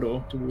the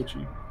corridor towards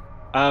you.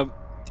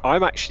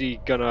 I'm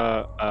actually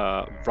gonna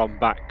run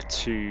back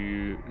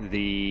to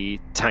the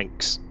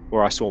tanks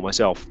where I saw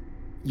myself.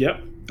 Yep.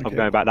 Okay. I'm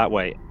going back that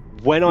way.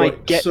 When I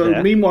get so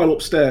there, meanwhile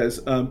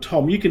upstairs,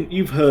 Tom,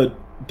 you've heard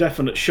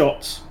definite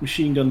shots,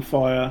 machine gun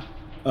fire,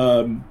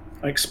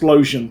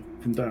 explosion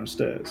from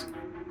downstairs.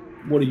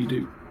 What do you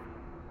do?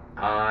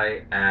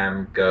 I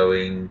am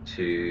going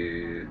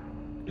to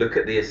look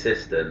at the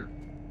assistant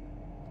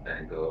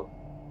and go,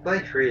 play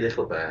free,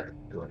 little bird.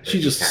 She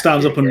just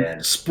stands up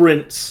and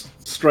sprints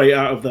straight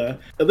out of there.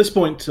 At this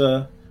point,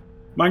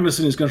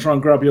 Magnuson is going to try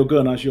and grab your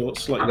gun as you're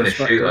slightly I'm going to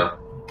distracted. shoot her.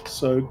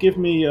 So give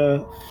me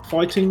a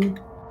fighting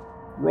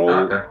roll.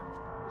 Okay.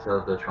 So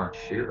I'll go try and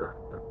shoot her.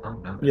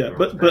 Yeah,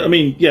 but I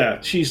mean,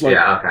 she's like.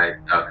 Yeah,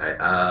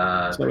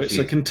 okay. So it's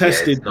a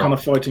contested kind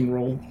of fighting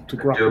roll to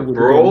grapple do a with.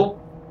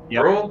 brawl?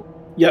 Yep.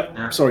 Brawl? Yep.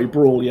 Yeah. Sorry,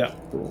 brawl. Yeah,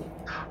 brawl.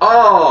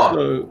 Oh!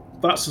 So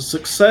that's a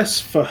success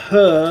for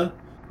her.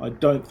 I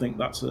don't think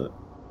that's a.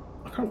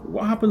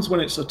 What happens when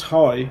it's a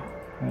tie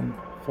on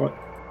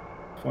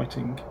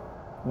fighting?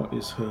 What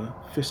is her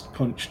fist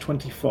punch?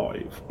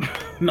 25.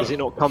 No. does it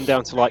not come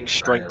down to like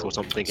strength or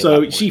something?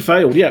 So she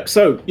failed. Yeah.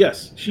 So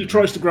yes, she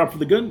tries to grab for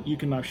the gun. You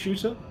can now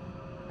shoot her.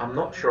 I'm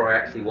not sure I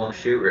actually want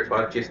to shoot her. If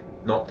I've just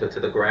knocked her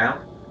to the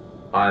ground,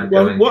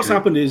 What's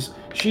happened is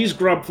she's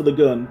grabbed for the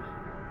gun.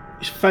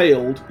 It's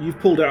failed. You've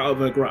pulled it out of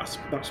her grasp.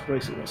 That's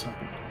basically what's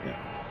happened.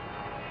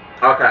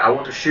 Yeah. Okay, I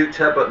want to shoot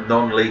her, but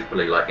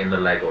non-lethally, like in the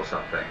leg or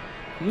something.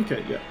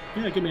 Okay. Yeah.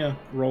 Yeah. Give me a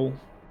roll.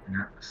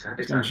 Yeah,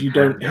 As long as you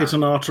don't hit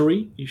an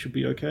artery, you should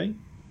be okay.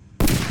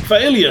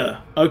 Failure!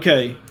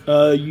 Okay.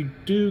 You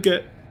do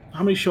get...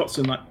 How many shots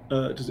in that...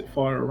 does it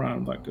fire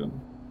around that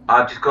gun?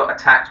 I've just got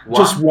attacked one.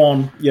 Just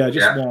one. Yeah,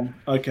 just one.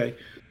 Okay.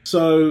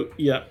 So,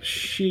 yeah,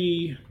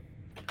 she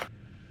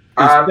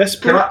is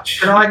desperate.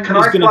 Can I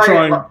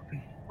try and...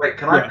 Wait,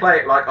 can I play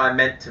it like I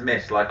meant to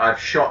miss? Like I've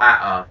shot at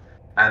her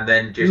and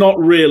then just... Not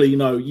really,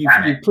 no. You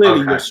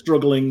clearly Okay. you're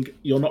struggling.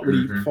 You're not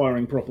really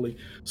firing properly.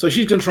 So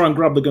she's going to try and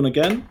grab the gun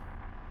again.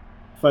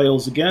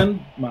 Fails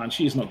again. Man,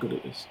 she's not good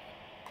at this.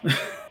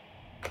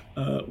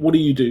 What do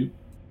you do?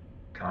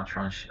 Can I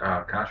try and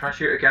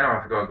shoot again,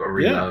 or have I got to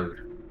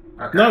reload?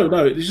 Okay.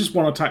 No, it's just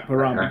one attack per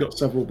round. Okay. You've got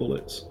several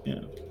bullets.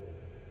 Yeah.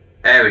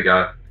 There we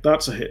go.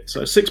 That's a hit.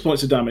 So 6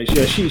 points of damage.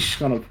 Yeah, she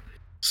kind of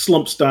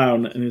slumps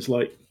down and is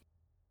like...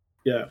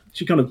 Yeah,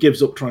 she kind of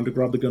gives up trying to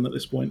grab the gun at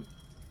this point.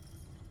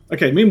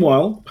 Okay,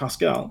 meanwhile,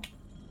 Pascal.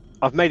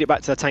 I've made it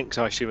back to the tanks,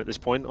 I assume, at this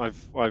point.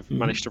 I've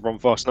managed to run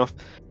fast enough.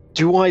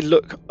 Do I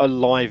look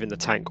alive in the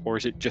tank, or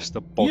is it just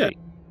the body? Yeah.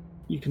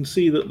 You can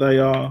see that they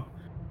are...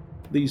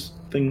 These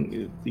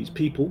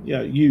people,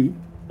 you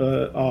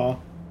are...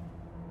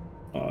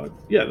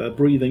 they're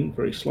breathing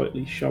very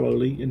slightly,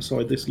 shallowly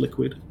inside this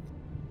liquid.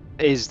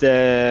 Is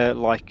there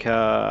like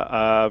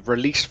a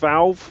release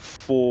valve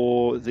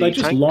for the They're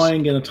just tanks?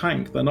 lying in a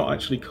tank. They're not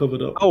actually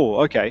covered up.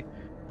 Oh, okay.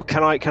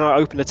 Can I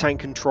open the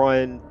tank and try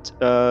and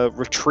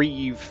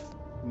retrieve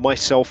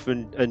myself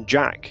and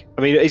Jack.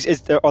 I mean,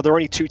 are there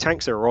only 2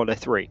 tanks there, or are there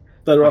 3?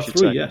 There I are should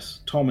 3, say.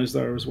 yes. Tom is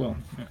there as well.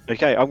 Yeah.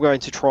 Okay, I'm going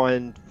to try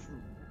and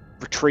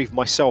retrieve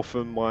myself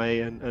and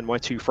my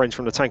 2 friends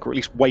from the tank, or at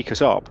least wake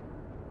us up.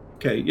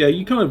 Okay, yeah,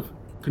 you kind of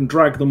can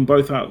drag them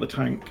both out of the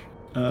tank.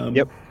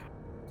 Yep.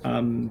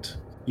 And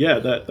yeah,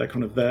 they're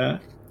kind of there.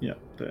 Yeah,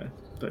 they're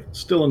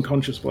still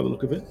unconscious by the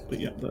look of it, but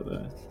yeah, they're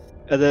there.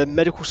 Are there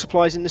medical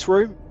supplies in this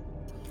room?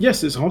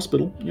 Yes, it's a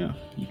hospital. Yeah,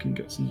 you can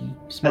get some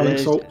smelling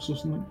salts or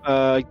something.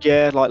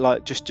 Yeah,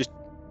 like just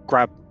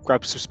grab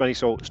some smelling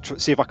salts.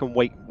 See if I can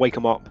wake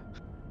them up.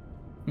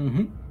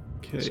 Mm-hmm.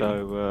 Okay.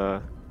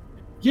 So.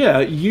 Yeah,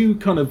 you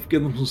kind of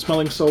give them some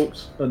smelling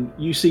salts, and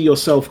you see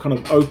yourself kind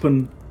of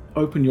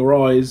open your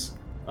eyes,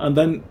 and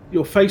then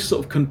your face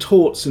sort of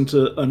contorts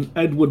into an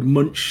Edward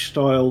Munch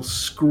style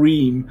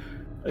scream.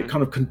 It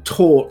kind of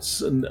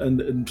contorts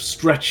and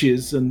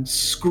stretches and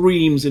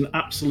screams in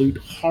absolute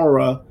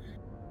horror,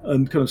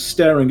 and kind of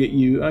staring at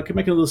you. I can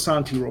make another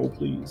sanity roll,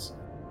 please.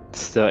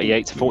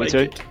 38 to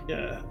 42.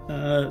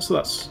 Yeah. So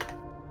that's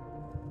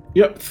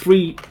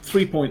 3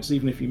 points,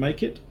 even if you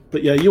make it.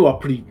 But yeah, you are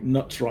pretty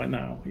nuts right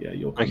now. Yeah,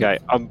 you're okay.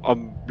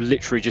 I'm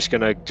literally just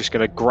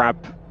gonna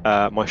grab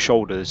my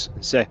shoulders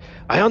and say,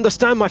 "I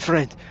understand, my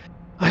friend.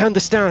 I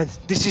understand.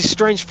 This is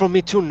strange for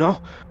me too,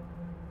 no?"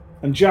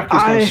 And Jack is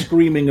kind of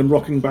screaming and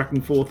rocking back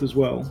and forth as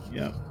well.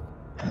 Yeah,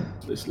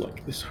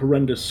 this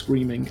horrendous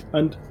screaming.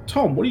 And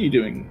Tom, what are you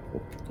doing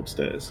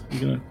upstairs? You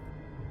gonna?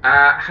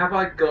 Have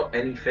I got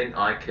anything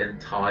I can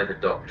tie the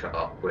doctor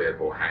up with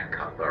or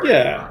handcuff her?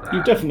 Yeah, like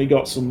you've definitely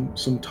got some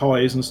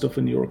ties and stuff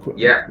in your equipment.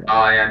 Yeah,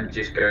 I am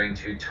just going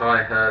to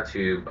tie her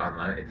to, I don't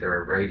know, is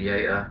there a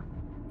radiator?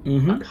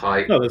 A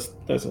pipe? No, there's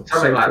a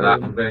something like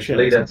that. I'm going to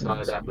leave her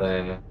tied up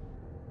there.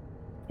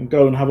 And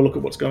go and have a look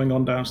at what's going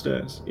on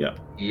downstairs. Yeah.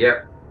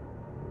 Yep.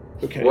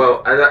 Okay.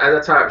 Well, as I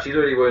tie up, she's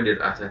already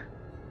wounded. I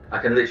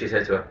can literally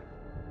say to her,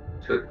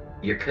 "So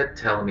you could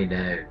tell me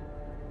now,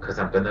 because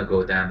I'm going to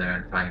go down there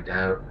and find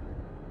out.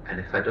 And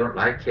if I don't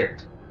like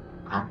it,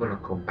 I'm going to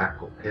come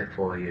back up here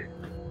for you."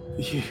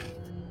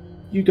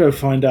 You go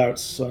find out,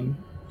 son.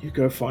 You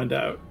go find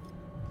out.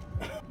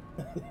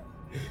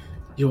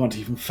 You aren't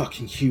even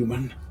fucking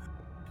human.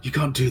 You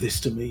can't do this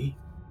to me.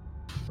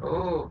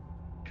 Oh,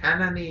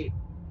 can I?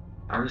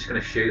 I'm just going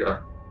to shoot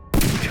her.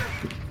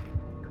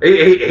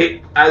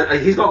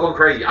 He's not gone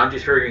crazy. I'm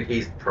just figuring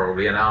he's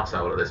probably an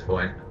arsehole at this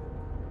point.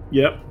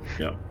 Yep.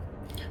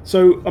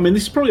 So, I mean,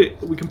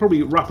 we can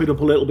probably wrap it up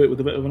a little bit with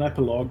a bit of an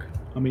epilogue.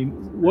 I mean,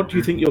 what do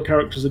you think your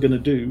characters are going to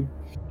do?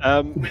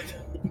 I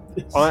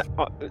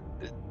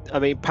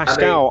mean,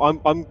 Pascal,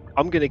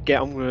 I'm going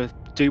to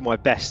do my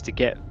best to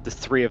get the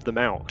 3 of them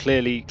out.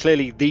 Clearly,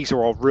 these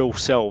are our real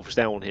selves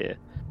down here.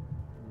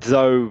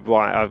 Though,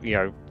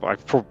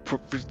 I've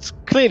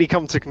clearly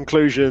come to the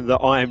conclusion that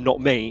I am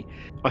not me.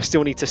 I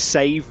still need to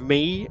save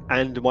me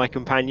and my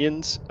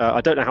companions. I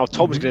don't know how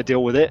Tom's going to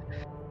deal with it,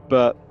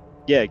 but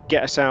yeah,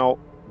 get us out.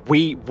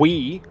 We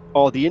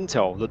are the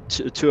intel. The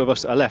 2 of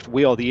us that are left,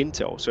 we are the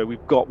intel. So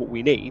we've got what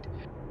we need,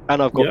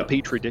 and I've got the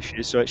petri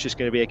dishes. So it's just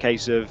going to be a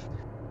case of,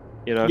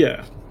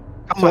 Yeah.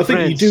 So I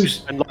think you do.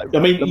 I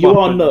mean, you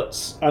are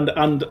nuts, and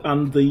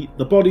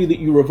the body that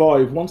you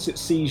revive, once it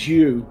sees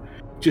you,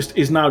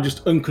 is now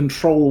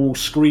uncontrollable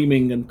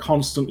screaming and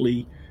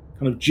constantly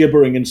kind of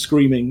gibbering and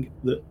screaming.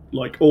 That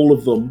like all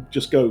of them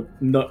just go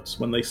nuts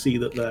when they see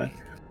that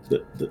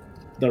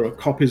there are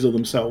copies of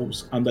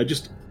themselves, and they're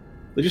just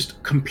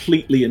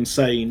completely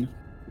insane.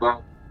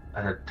 Well,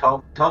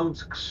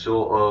 Tom's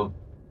sort of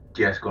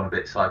just gone a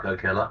bit psycho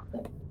killer,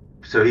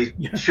 so he's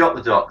shot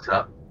the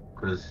doctor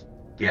because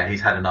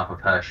he's had enough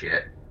of her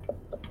shit.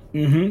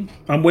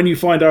 And when you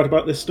find out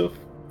about this stuff,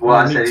 well,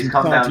 I said he's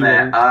come down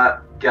there.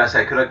 I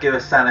say, could I give a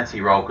sanity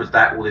roll, because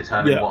that will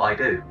determine what I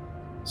do.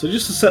 So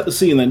just to set the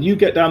scene, then you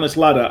get down this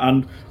ladder,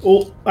 and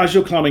as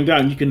you're climbing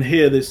down, you can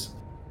hear this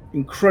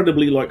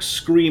incredibly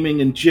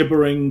screaming and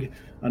gibbering.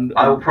 And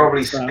I will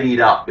probably speed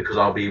up because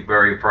I'll be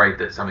very afraid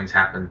that something's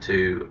happened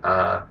to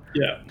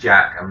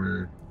Jack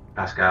and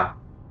Pascal.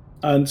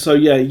 And so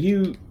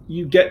you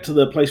get to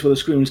the place where the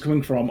screaming is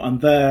coming from,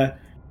 and there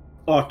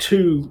are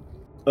 2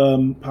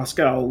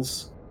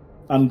 Pascals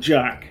and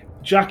Jack.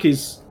 Jack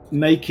is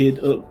naked.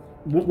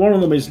 One of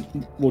them is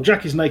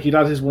Jack is naked,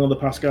 as is one of the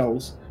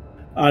Pascals,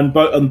 and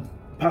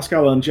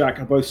Pascal and Jack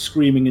are both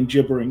screaming and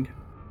gibbering.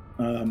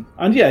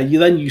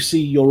 You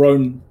see your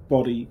own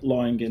body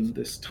lying in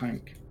this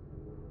tank.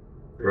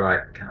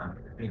 Right,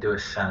 let me do a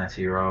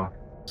sanity roll.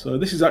 So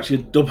this is actually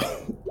a double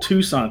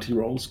 2 sanity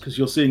rolls, because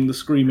you're seeing the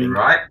screaming.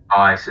 Right,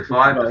 I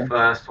survived the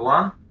first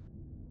one.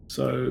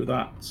 So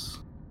that's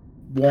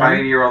 1.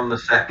 Failure on the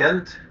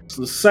second.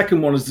 So the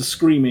second one is the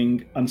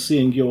screaming and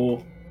seeing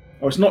your...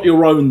 Oh, it's not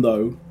your own,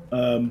 though.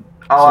 Okay.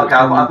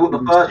 I thought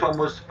the first one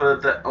was for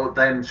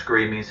them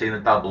screaming and seeing the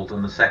doubled,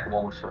 and the second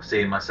one was for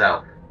seeing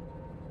myself.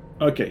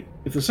 Okay.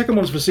 If the second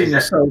one's for seeing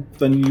yourself,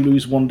 then you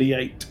lose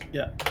 1d8.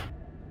 Yeah.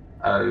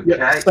 Okay.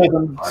 Yeah,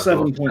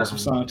 7 points of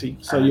sanity.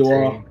 So you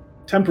are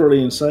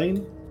temporarily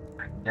insane.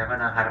 I never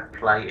know how to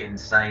play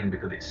insane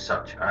because it's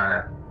such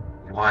a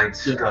wide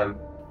scope.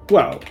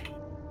 Well,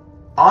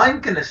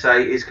 I'm going to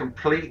say is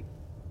complete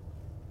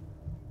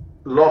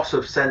loss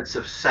of sense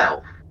of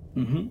self.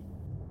 mm-hmm.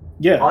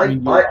 Yeah. I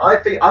think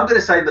I'm going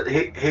to say that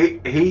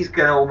he's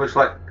going to almost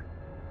like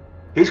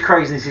his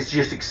craziness is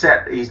just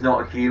accept that he's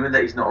not a human,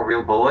 that he's not a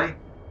real boy.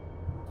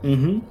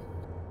 Mm-hmm.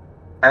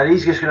 And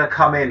he's just going to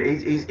come in.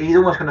 He's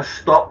almost going to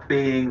stop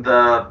being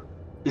the.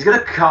 He's going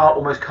to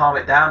almost calm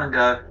it down and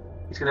go.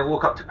 He's going to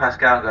walk up to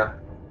Pascal and go.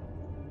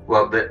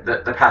 Well,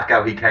 the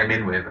Pascal he came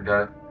in with and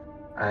go.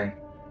 Hey,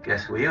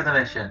 guess we are the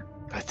mission.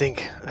 I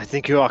think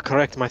you are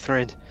correct, my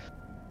friend.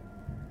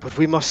 But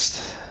we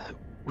must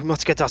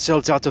get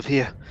ourselves out of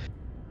here.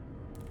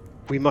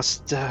 We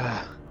must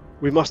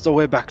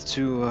away back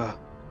to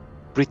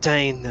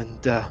Britain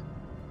and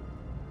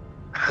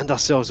hand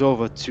ourselves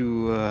over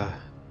to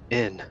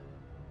Inn.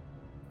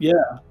 Yeah.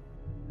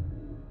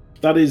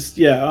 That is,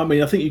 yeah. I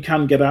mean, I think you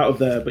can get out of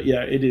there, but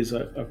yeah, it is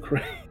a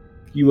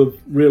you have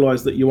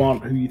realised that you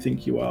aren't who you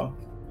think you were,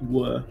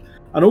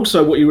 and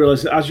also what you realise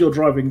is as you're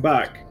driving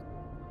back,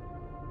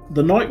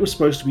 the night was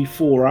supposed to be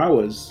 4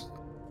 hours.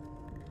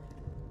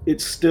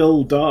 It's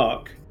still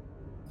dark.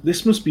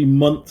 This must be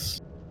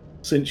months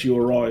since you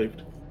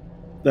arrived.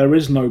 There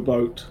is no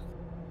boat.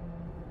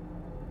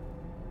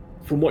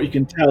 From what you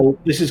can tell,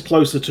 this is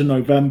closer to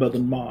November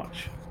than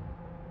March.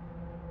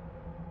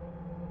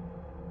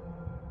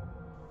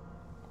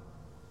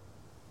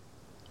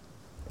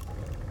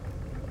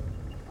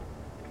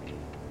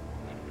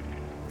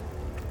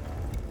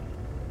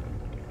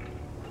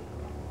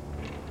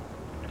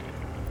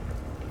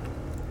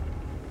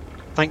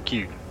 Thank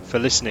you for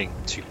listening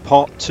to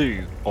part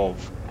 2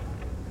 of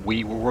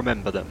We Will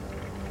Remember Them.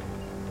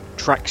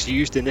 Tracks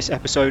used in this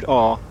episode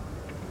are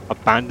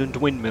Abandoned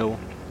Windmill,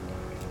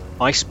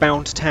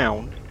 Icebound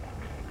Town,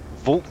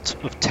 Vault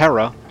of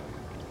Terror,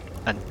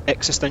 and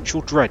Existential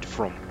Dread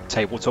from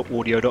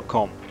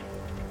tabletopaudio.com.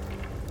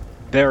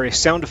 Various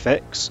sound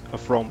effects are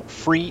from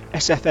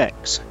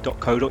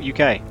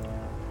freesfx.co.uk.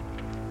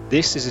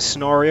 This is a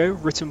scenario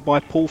written by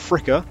Paul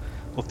Fricker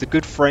of the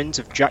Good Friends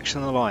of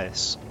Jackson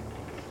Elias.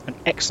 An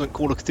excellent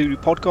Call of Cthulhu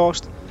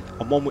podcast,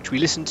 and one which we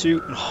listen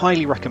to and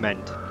highly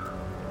recommend.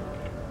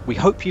 We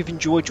hope you've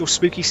enjoyed your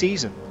spooky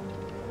season.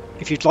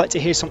 If you'd like to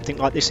hear something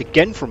like this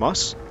again from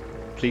us,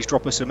 please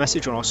drop us a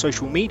message on our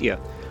social media,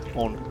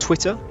 on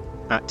Twitter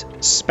at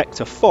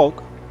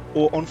SpectreFog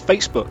or on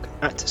Facebook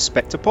at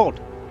SpectrePod.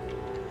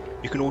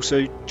 You can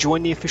also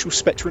join the official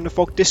Spectre in the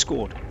Fog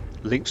Discord,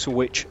 links for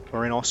which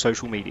are in our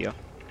social media.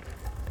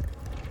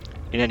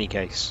 In any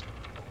case,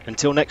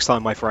 until next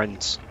time, my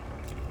friends,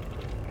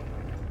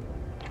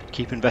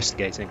 keep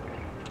investigating.